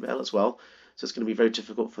Snakeskin Veil as well, so it's going to be very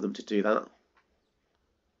difficult for them to do that.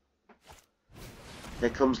 Here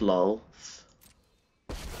comes Lolth.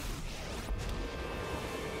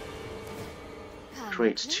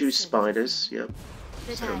 creates 2 spiders. Yep.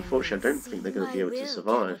 So unfortunately, I don't think they're going to be able to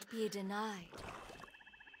survive.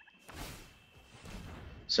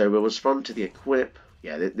 So we'll respond to the equip.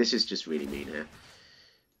 Yeah, this is just really mean here.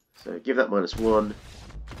 So give that -1.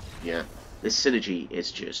 Yeah, this synergy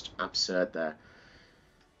is just absurd there.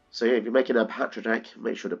 So yeah, if you're making a Hapatra deck,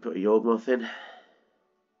 make sure to put a Yawgmoth in.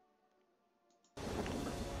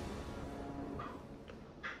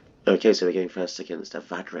 Okay, so we're going first against a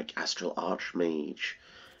Vadrek Astral Archmage.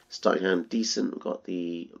 Starting out decent, we've got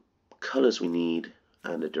the colours we need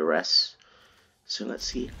and a Duress. So let's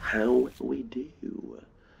see how we do.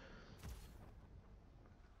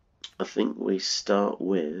 I think we start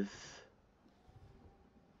with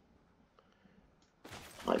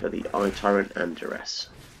either the Eye Tyrant and Duress.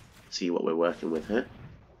 See what we're working with here.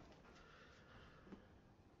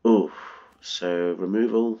 Ooh, so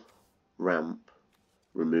removal, ramp,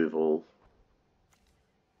 removal.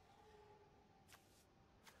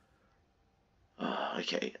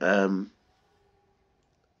 Okay, I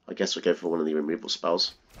guess we'll go for one of the removal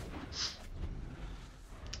spells.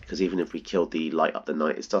 Because even if we killed the Light Up the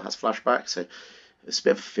Night, it still has flashback, so it's a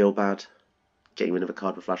bit of a feel bad getting rid of a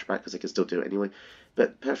card with flashback because they can still do it anyway.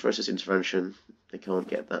 But Perforator's Intervention, they can't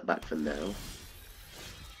get that back for now.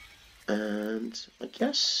 And I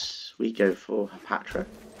guess we go for Hapatra.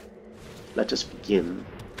 Let us begin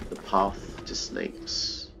the path to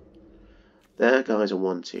snakes. Their guys are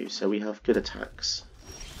 1-2, so we have good attacks.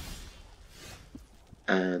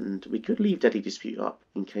 And we could leave Deadly Dispute up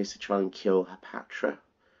in case they try and kill Hapatra.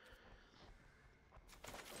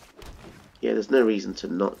 Yeah, there's no reason to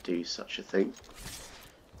not do such a thing.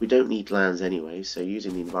 We don't need lands anyway, so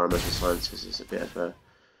using the Environmental Sciences is a bit of a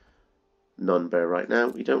non-bear right now.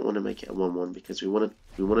 We don't want to make it a 1-1 because we want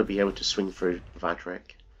to be able to swing through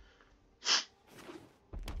Vadrek.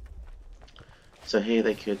 So here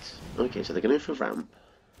they could... Okay, so they're going for ramp.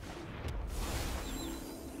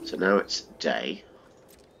 So now it's day.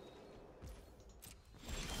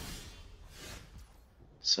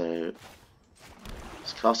 So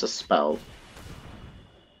let's cast a spell.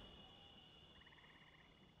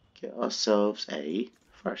 Get ourselves a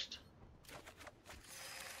first.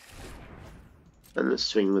 And let's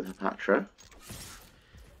swing with Hapatra.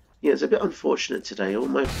 Yeah, it's a bit unfortunate today. All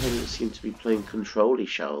my opponents seem to be playing control-y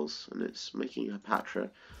shells, and it's making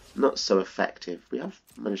Hapatra not so effective. We have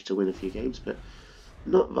managed to win a few games, but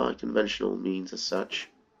not via conventional means as such.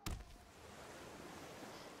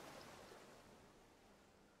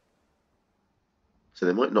 So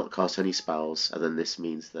they might not cast any spells, and then this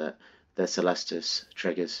means that their Celestus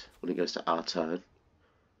triggers when it goes to our turn.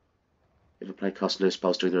 If a player casts no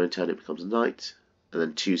spells during their own turn, it becomes night, and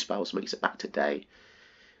then 2 spells makes it back to day.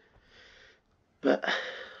 But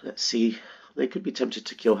let's see, they could be tempted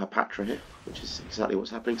to kill Hapatra here, which is exactly what's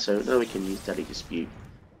happening. So now we can use Deadly Dispute,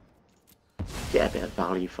 get a bit of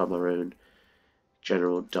value from our own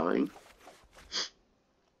general dying.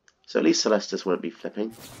 So at least Celestus won't be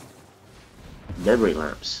flipping. Memory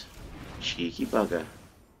Lapse, cheeky bugger.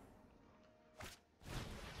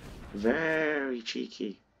 Very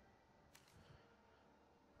cheeky.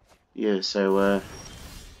 Yeah, so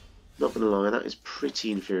not gonna lie, that is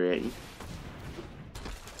pretty infuriating.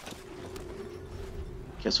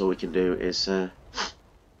 Guess all we can do is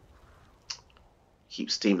keep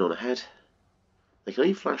steaming on ahead. They can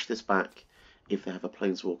only flash this back if they have a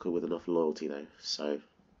Planeswalker with enough loyalty though, so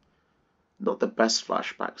not the best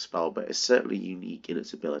flashback spell, but it's certainly unique in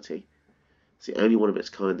its ability. It's the only one of its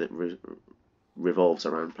kind that revolves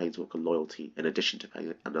around Planeswalker loyalty in addition to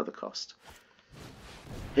paying another cost.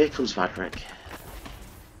 Here comes Vadrek.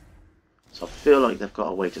 So I feel like they've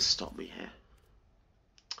got a way to stop me here.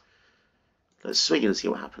 Let's swing in and see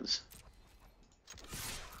what happens.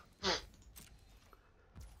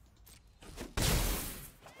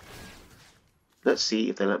 Let's see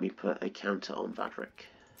if they let me put a counter on Vadrek.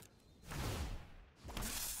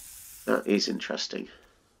 That is interesting.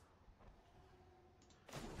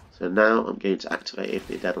 So now I'm going to activate if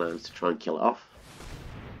the Deadlands to try and kill it off.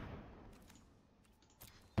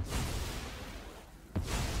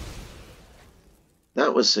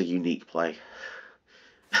 That was a unique play.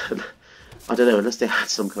 I don't know, unless they had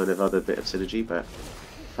some kind of other bit of synergy, but it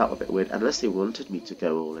felt a bit weird. Unless they wanted me to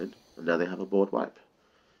go all in, and now they have a board wipe.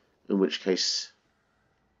 In which case,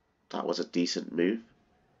 that was a decent move.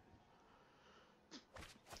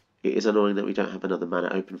 It is annoying that we don't have another mana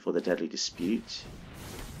open for the Deadly Dispute.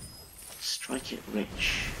 Strike it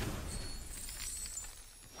rich.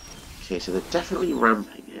 Okay, so they're definitely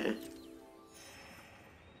ramping here.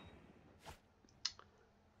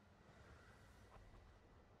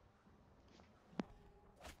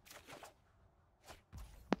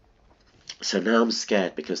 So now I'm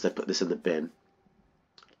scared because they put this in the bin.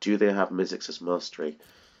 Do they have Mizzix's Mastery?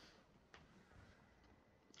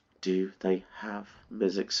 Do they have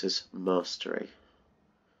Mizzix's Mastery?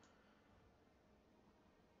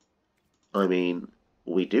 I mean,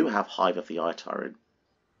 we do have Hive of the Eye Tyrant.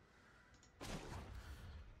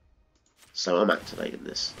 So I'm activating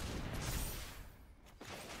this.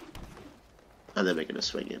 And then we're going to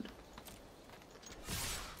swing in.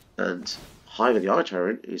 And Hive of the Eye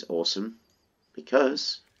Tyrant is awesome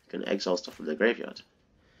because you can exile stuff from their graveyard.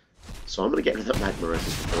 So I'm going to get rid of that Magma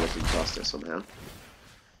Resist before I can cast it somehow.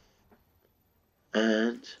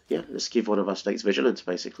 And yeah, let's give one of our snakes Vigilance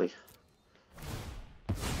basically.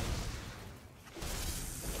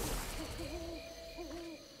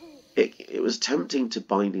 It was tempting to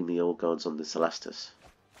binding the old gods on the Celestus.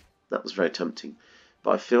 That was very tempting.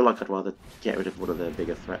 But I feel like I'd rather get rid of one of their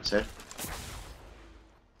bigger threats here.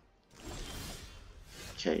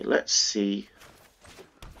 Okay, let's see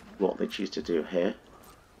what they choose to do here.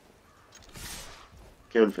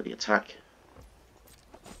 Going for the attack.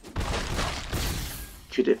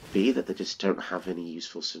 Could it be that they just don't have any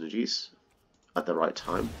useful synergies at the right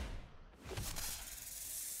time?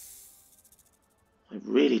 I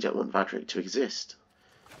really don't want Vadric to exist.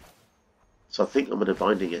 So I think I'm going to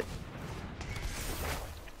binding it.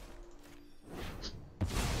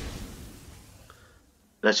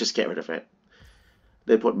 Let's just get rid of it.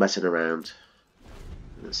 No point messing around.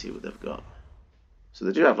 Let's see what they've got. So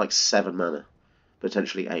they do have like 7 mana.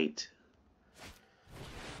 Potentially 8.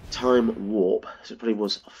 Time Warp. So it probably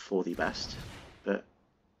was for the best. But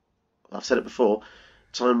I've said it before.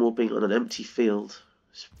 Time Warping on an empty field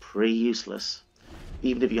is pretty useless.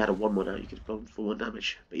 Even if you had a 1/1 out, you could go for 1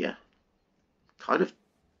 damage. But yeah, kind of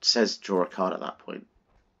says draw a card at that point.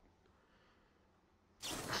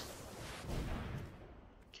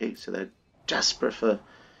 Okay, so they're desperate for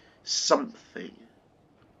something.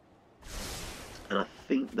 And I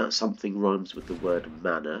think that something rhymes with the word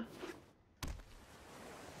mana.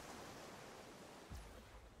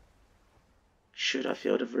 Should I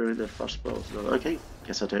feel to ruin their Frostbolts? No, okay,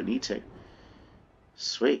 guess I don't need to.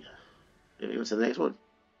 Sweet. Moving on to the next one.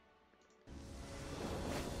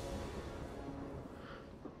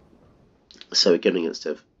 So we're going against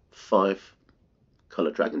a 5-colour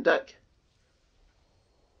dragon deck.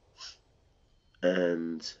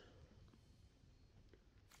 And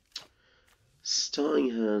starting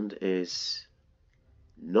hand is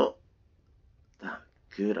not that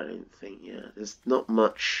good, I don't think. Yeah, there's not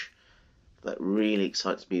much that really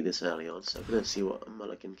excites me this early on, so we're going to see what a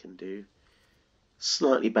mulligan can do.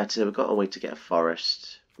 Slightly better. We've got a way to get a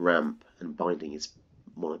forest, ramp, and binding is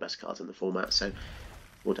one of the best cards in the format, so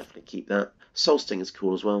we'll definitely keep that. Soul Sting is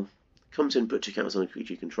cool as well. Comes in, put 2 counters on a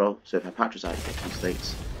creature you control, so if Hapatra's out, you get 2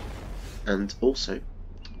 snakes. And also,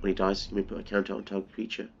 when he dies, you may put a counter on target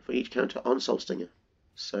creature for each counter on Soul Stinger.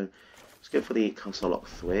 So let's go for the Castle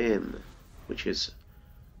Thwyn, which is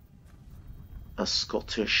a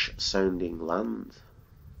Scottish sounding land.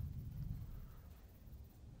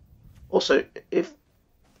 Also, if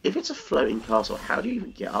it's a floating castle, how do you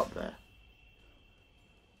even get up there?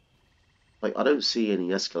 Like, I don't see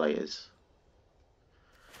any escalators.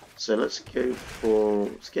 So let's get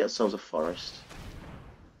ourselves a forest.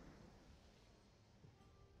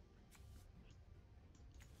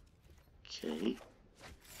 Okay.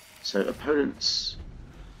 So opponents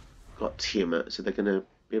got Tiamat, so they're going to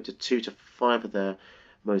be able to 2 to 5 of their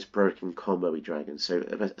most broken combo-y dragons. So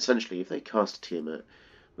essentially, if they cast Tiamat,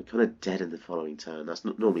 we're kind of dead in the following turn. That's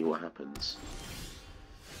not normally what happens.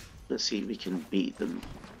 Let's see if we can beat them.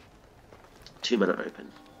 2 mana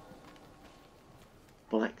open.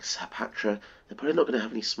 Bollocks, Hapatra. They're probably not going to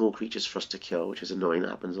have any small creatures for us to kill, which is annoying. That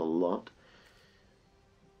happens a lot.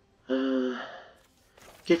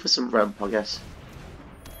 Go for some ramp, I guess.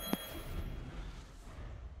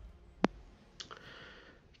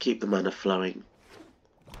 Keep the mana flowing.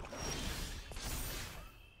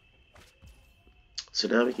 So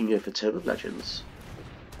now we can go for Tome of Legends.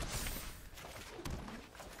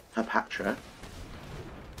 Hapatra.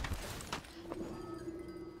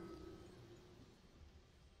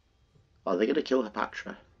 Are they going to kill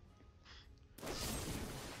Hapatra?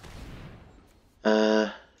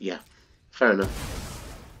 Yeah, fair enough.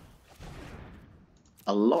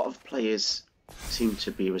 A lot of players seem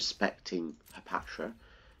to be respecting Hapatra,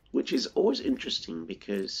 which is always interesting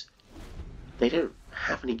because they don't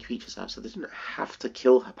have any creatures out, so they don't have to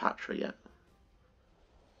kill Hapatra yet.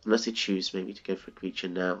 Unless they choose maybe to go for a creature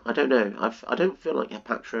now. I don't know. I don't feel like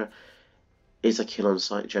Hapatra is a kill on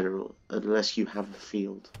sight general unless you have a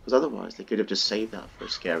field. Because otherwise they could have just saved that for a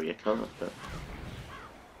scarier card. But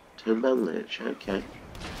Tomebound Lich, okay.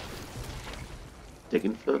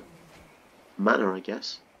 digging for mana, I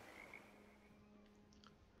guess.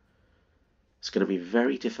 It's going to be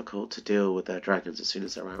very difficult to deal with their dragons as soon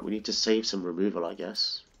as they're out. We need to save some removal, I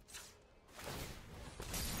guess.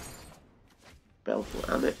 Baleful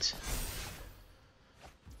Amit.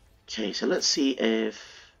 Okay, so let's see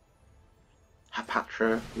if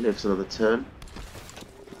Hapatra lives another turn.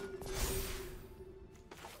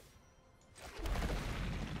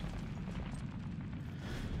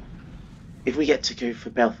 If we get to go for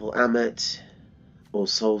Baleful Amit or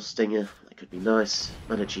Soul Stinger, that could be nice.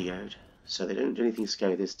 Mana Geode. So they don't do anything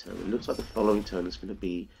scary this turn. It looks like the following turn is going to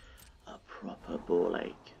be a proper ball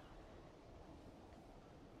ache.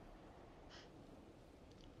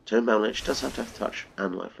 Turnbound Lich does have to have touch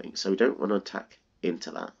and lifelink, so we don't want to attack into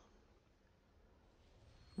that.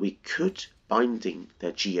 We could Binding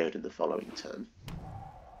their Geode in the following turn.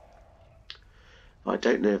 But I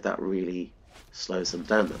don't know if that really slows them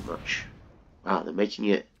down that much. Wow, they're making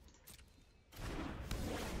it.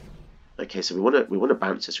 Okay, so we want to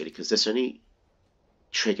bounce this really because this only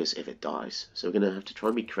triggers if it dies. So we're going to have to try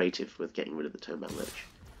and be creative with getting rid of the Turnbound Lich.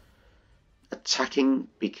 Attacking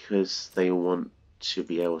because they want to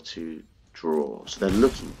be able to draw. So they're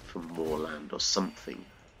looking for more land or something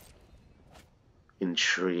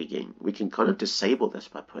intriguing. We can kind of disable this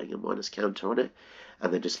by putting a minus counter on it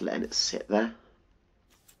and then just letting it sit there.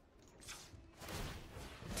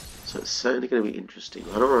 So it's certainly going to be interesting.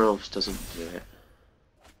 Llanowar Elves doesn't do it.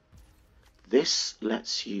 This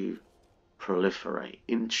lets you proliferate.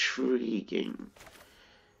 Intriguing.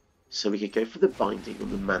 So we could go for the Binding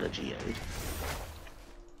on the Mana Geode.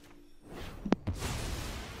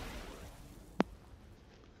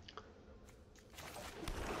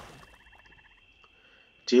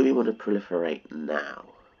 Do we want to proliferate now?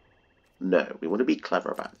 No, we want to be clever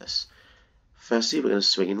about this. Firstly, we're going to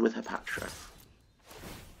swing in with Hapatra.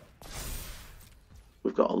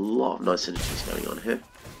 We've got a lot of nice synergies going on here.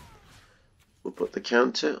 We'll put the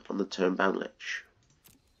counter on the Turnbound Lich,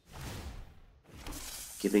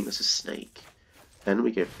 giving us a snake. Then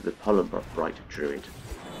we go for the Pollenbright Druid.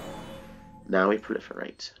 Now we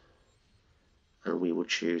proliferate. And we will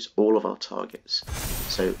choose all of our targets.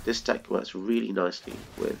 So this deck works really nicely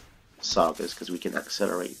with sagas because we can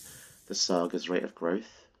accelerate the saga's rate of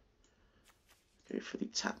growth. Go for the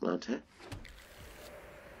tap land here.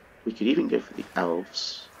 We could even go for the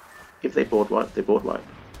elves. If they board wipe, they board wipe.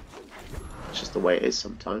 It's just the way it is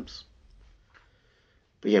sometimes.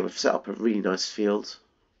 But yeah, we've set up a really nice field.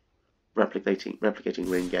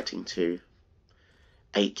 Replicating ring, getting to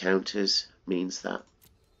 8 counters means that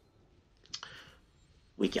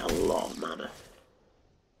we get a lot of mana.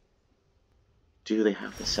 Do they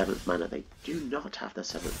have the 7th mana? They do not have the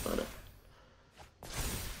 7th mana.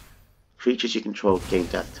 Creatures you control gain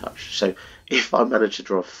death touch. So if I manage to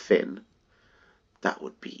draw Finn, that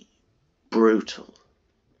would be brutal.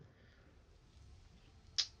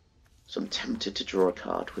 So I'm tempted to draw a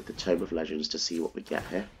card with the Tome of Legends to see what we get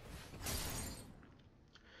here.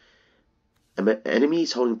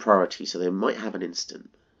 Enemies holding priority, so they might have an instant.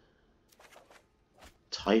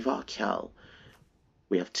 Tyvar Kel.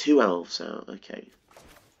 We have 2 elves out. Okay.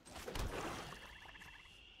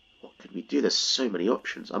 What could we do? There's so many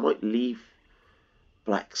options. I might leave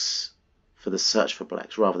blacks for the search for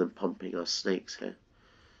blacks rather than pumping our snakes here.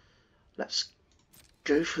 Let's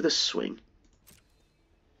go for the swing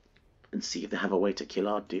and see if they have a way to kill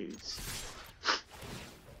our dudes.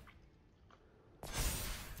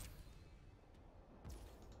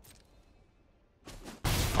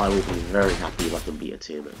 I will be very happy if I can beat a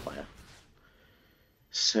Tiamat player.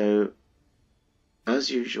 So, as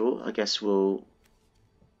usual, I guess we'll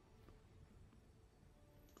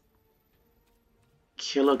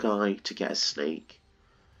kill a guy to get a snake.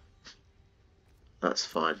 That's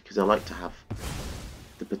fine, because I like to have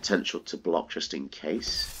the potential to block just in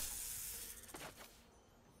case.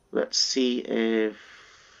 Let's see if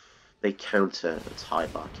they counter the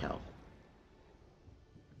Tyvar Kel.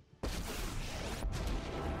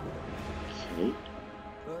 Okay.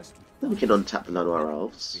 Then we can untap the Llanowar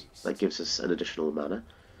Elves. That gives us an additional mana.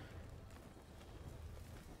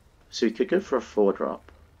 So we could go for a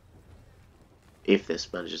 4-drop if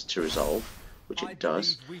this manages to resolve, which it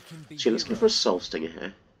does. So let's go for a Soul Stinger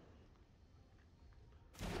here.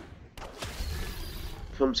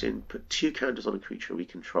 Comes in, put 2 counters on a creature we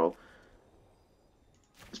control.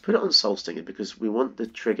 Let's put it on Soul Stinger because we want the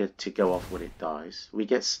trigger to go off when it dies. We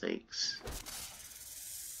get snakes.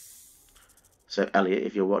 So Elliot,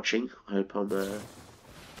 if you're watching, I hope I'm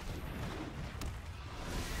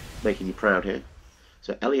making you proud here.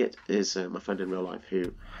 So Elliot is my friend in real life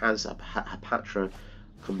who has a Hapatra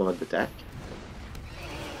combined the deck.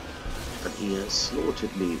 and he has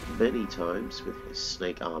slaughtered me many times with his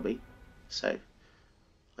snake army, so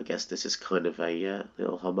I guess this is kind of a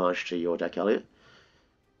little homage to your deck, Elliot.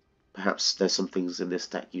 Perhaps there's some things in this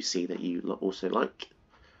deck you see that you also like.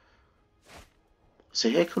 So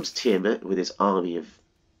here comes Tiamat with his army of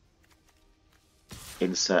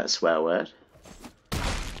insert swear word.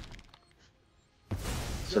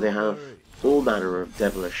 So they have all manner of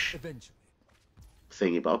devilish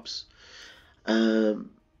thingy-bobs.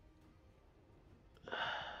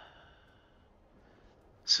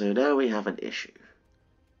 So now we have an issue.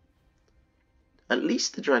 At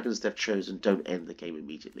least the dragons they've chosen don't end the game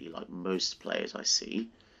immediately, like most players I see.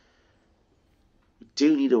 We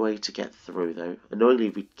do need a way to get through, though. Annoyingly,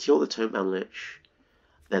 if we kill the Tomebound Lich,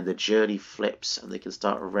 then the journey flips and they can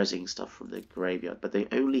start rezzing stuff from the graveyard. But they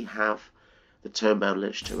only have the Tomebound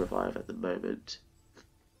Lich to revive at the moment.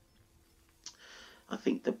 I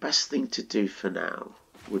think the best thing to do for now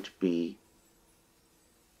would be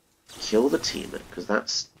kill the Tiamat, because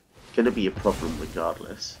that's going to be a problem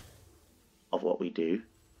regardless of what we do.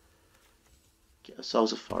 Get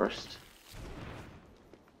ourselves a forest.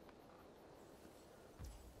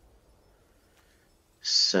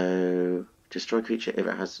 So destroy creature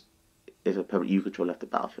if a permanent you control left the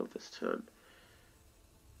battlefield this turn.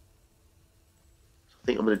 So I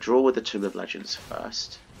think I'm going to draw with the Tome of Legends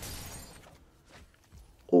first.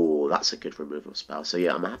 Oh, that's a good removal spell. So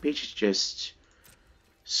yeah, I'm happy to just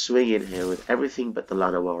swing in here with everything but the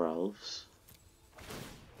Llanowar Elves.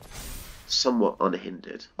 Somewhat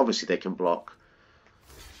unhindered. Obviously they can block.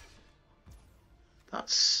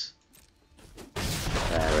 That's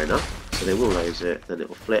fair enough. So they will raise it, then it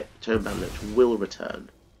will flip, Tomebound Lich will return.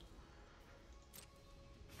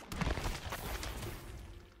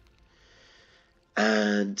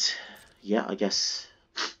 And yeah, I guess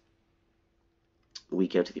we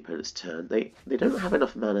go to the opponent's turn. They don't have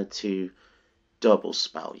enough mana to double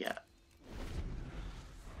spell yet.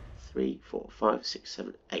 3, 4, 5, 6,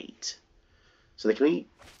 7, 8. So they can eat.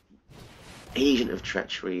 Agent of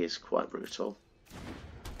Treachery is quite brutal.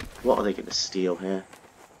 What are they going to steal here?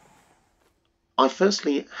 I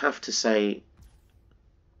firstly have to say,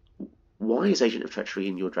 why is Agent of Treachery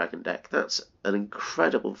in your dragon deck? That's an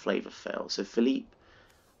incredible flavour fail. So Philippe,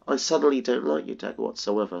 I suddenly don't like your deck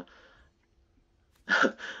whatsoever.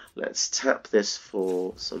 Let's tap this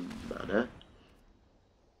for some mana.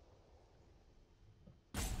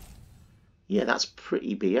 Yeah, that's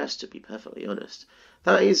pretty BS, to be perfectly honest.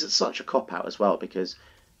 That is such a cop-out as well, because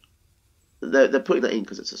they're putting that in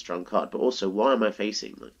because it's a strong card, but also, why am I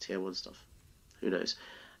facing like tier 1 stuff? Who knows?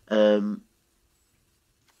 I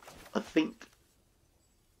think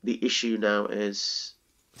the issue now is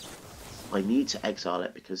I need to exile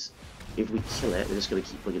it, because if we kill it, they're just going to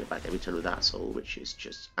keep bringing it back every turn with that soul, which is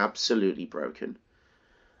just absolutely broken.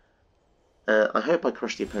 I hope I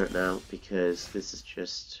crush the opponent now, because this is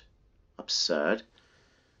just absurd.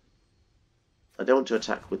 I don't want to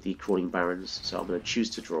attack with the Crawling Barrens, so I'm going to choose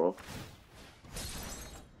to draw.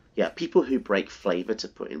 Yeah, people who break flavour to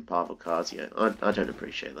put in powerful cards, yeah, I don't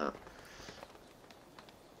appreciate that.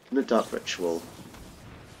 And the Dark Ritual.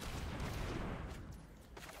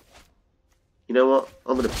 You know what?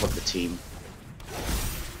 I'm going to plug the team.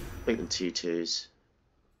 Make them 2/2s.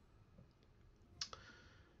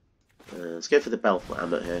 Let's go for the Baleful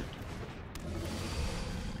Amulet here.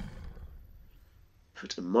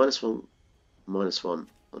 Put a -1/-1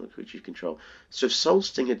 on a creature you control. So if Soul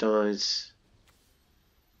Stinger dies,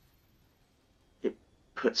 it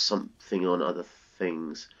puts something on other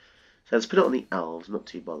things. So let's put it on the Elves, not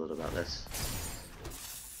too bothered about this.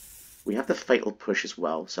 We have the Fatal Push as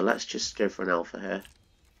well, so let's just go for an Alpha here.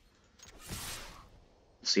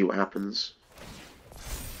 See what happens.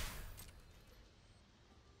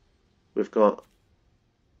 We've got a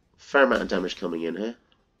fair amount of damage coming in here.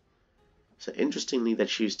 So interestingly, they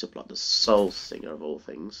choose to block the Soul Stinger of all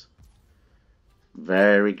things.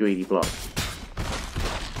 Very greedy block.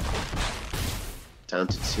 Down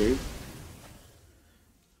to 2.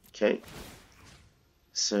 Okay.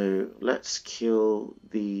 So let's kill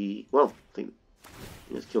the, well, I think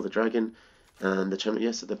let's kill the dragon and the tournament.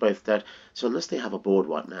 Yes, so they're both dead. So unless they have a board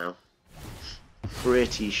wipe now,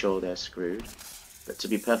 pretty sure they're screwed. But to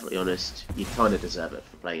be perfectly honest, you kind of deserve it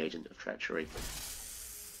for playing Agent of Treachery.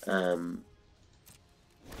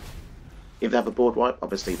 If they have a board wipe,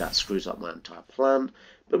 obviously that screws up my entire plan.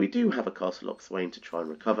 But we do have a Castle Lock Thwain to try and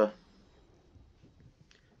recover.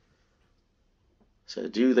 So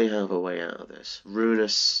do they have a way out of this?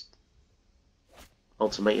 Ruinous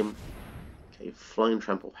Ultimatum. Okay, Flying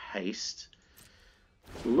Trample Haste.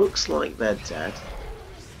 Looks like they're dead.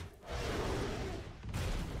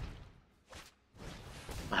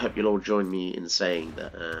 I hope you'll all join me in saying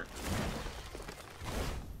that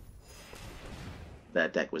their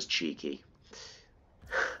deck was cheeky.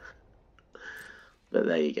 But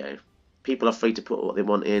there you go. People are free to put what they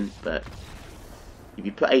want in, but if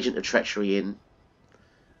you put Agent of Treachery in,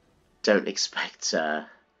 don't expect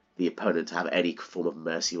the opponent to have any form of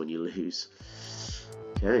mercy when you lose.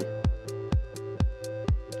 Okay.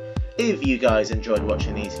 If you guys enjoyed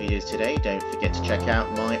watching these videos today, don't forget to check out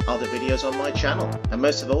my other videos on my channel. And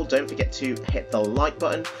most of all, don't forget to hit the like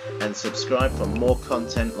button and subscribe for more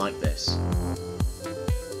content like this.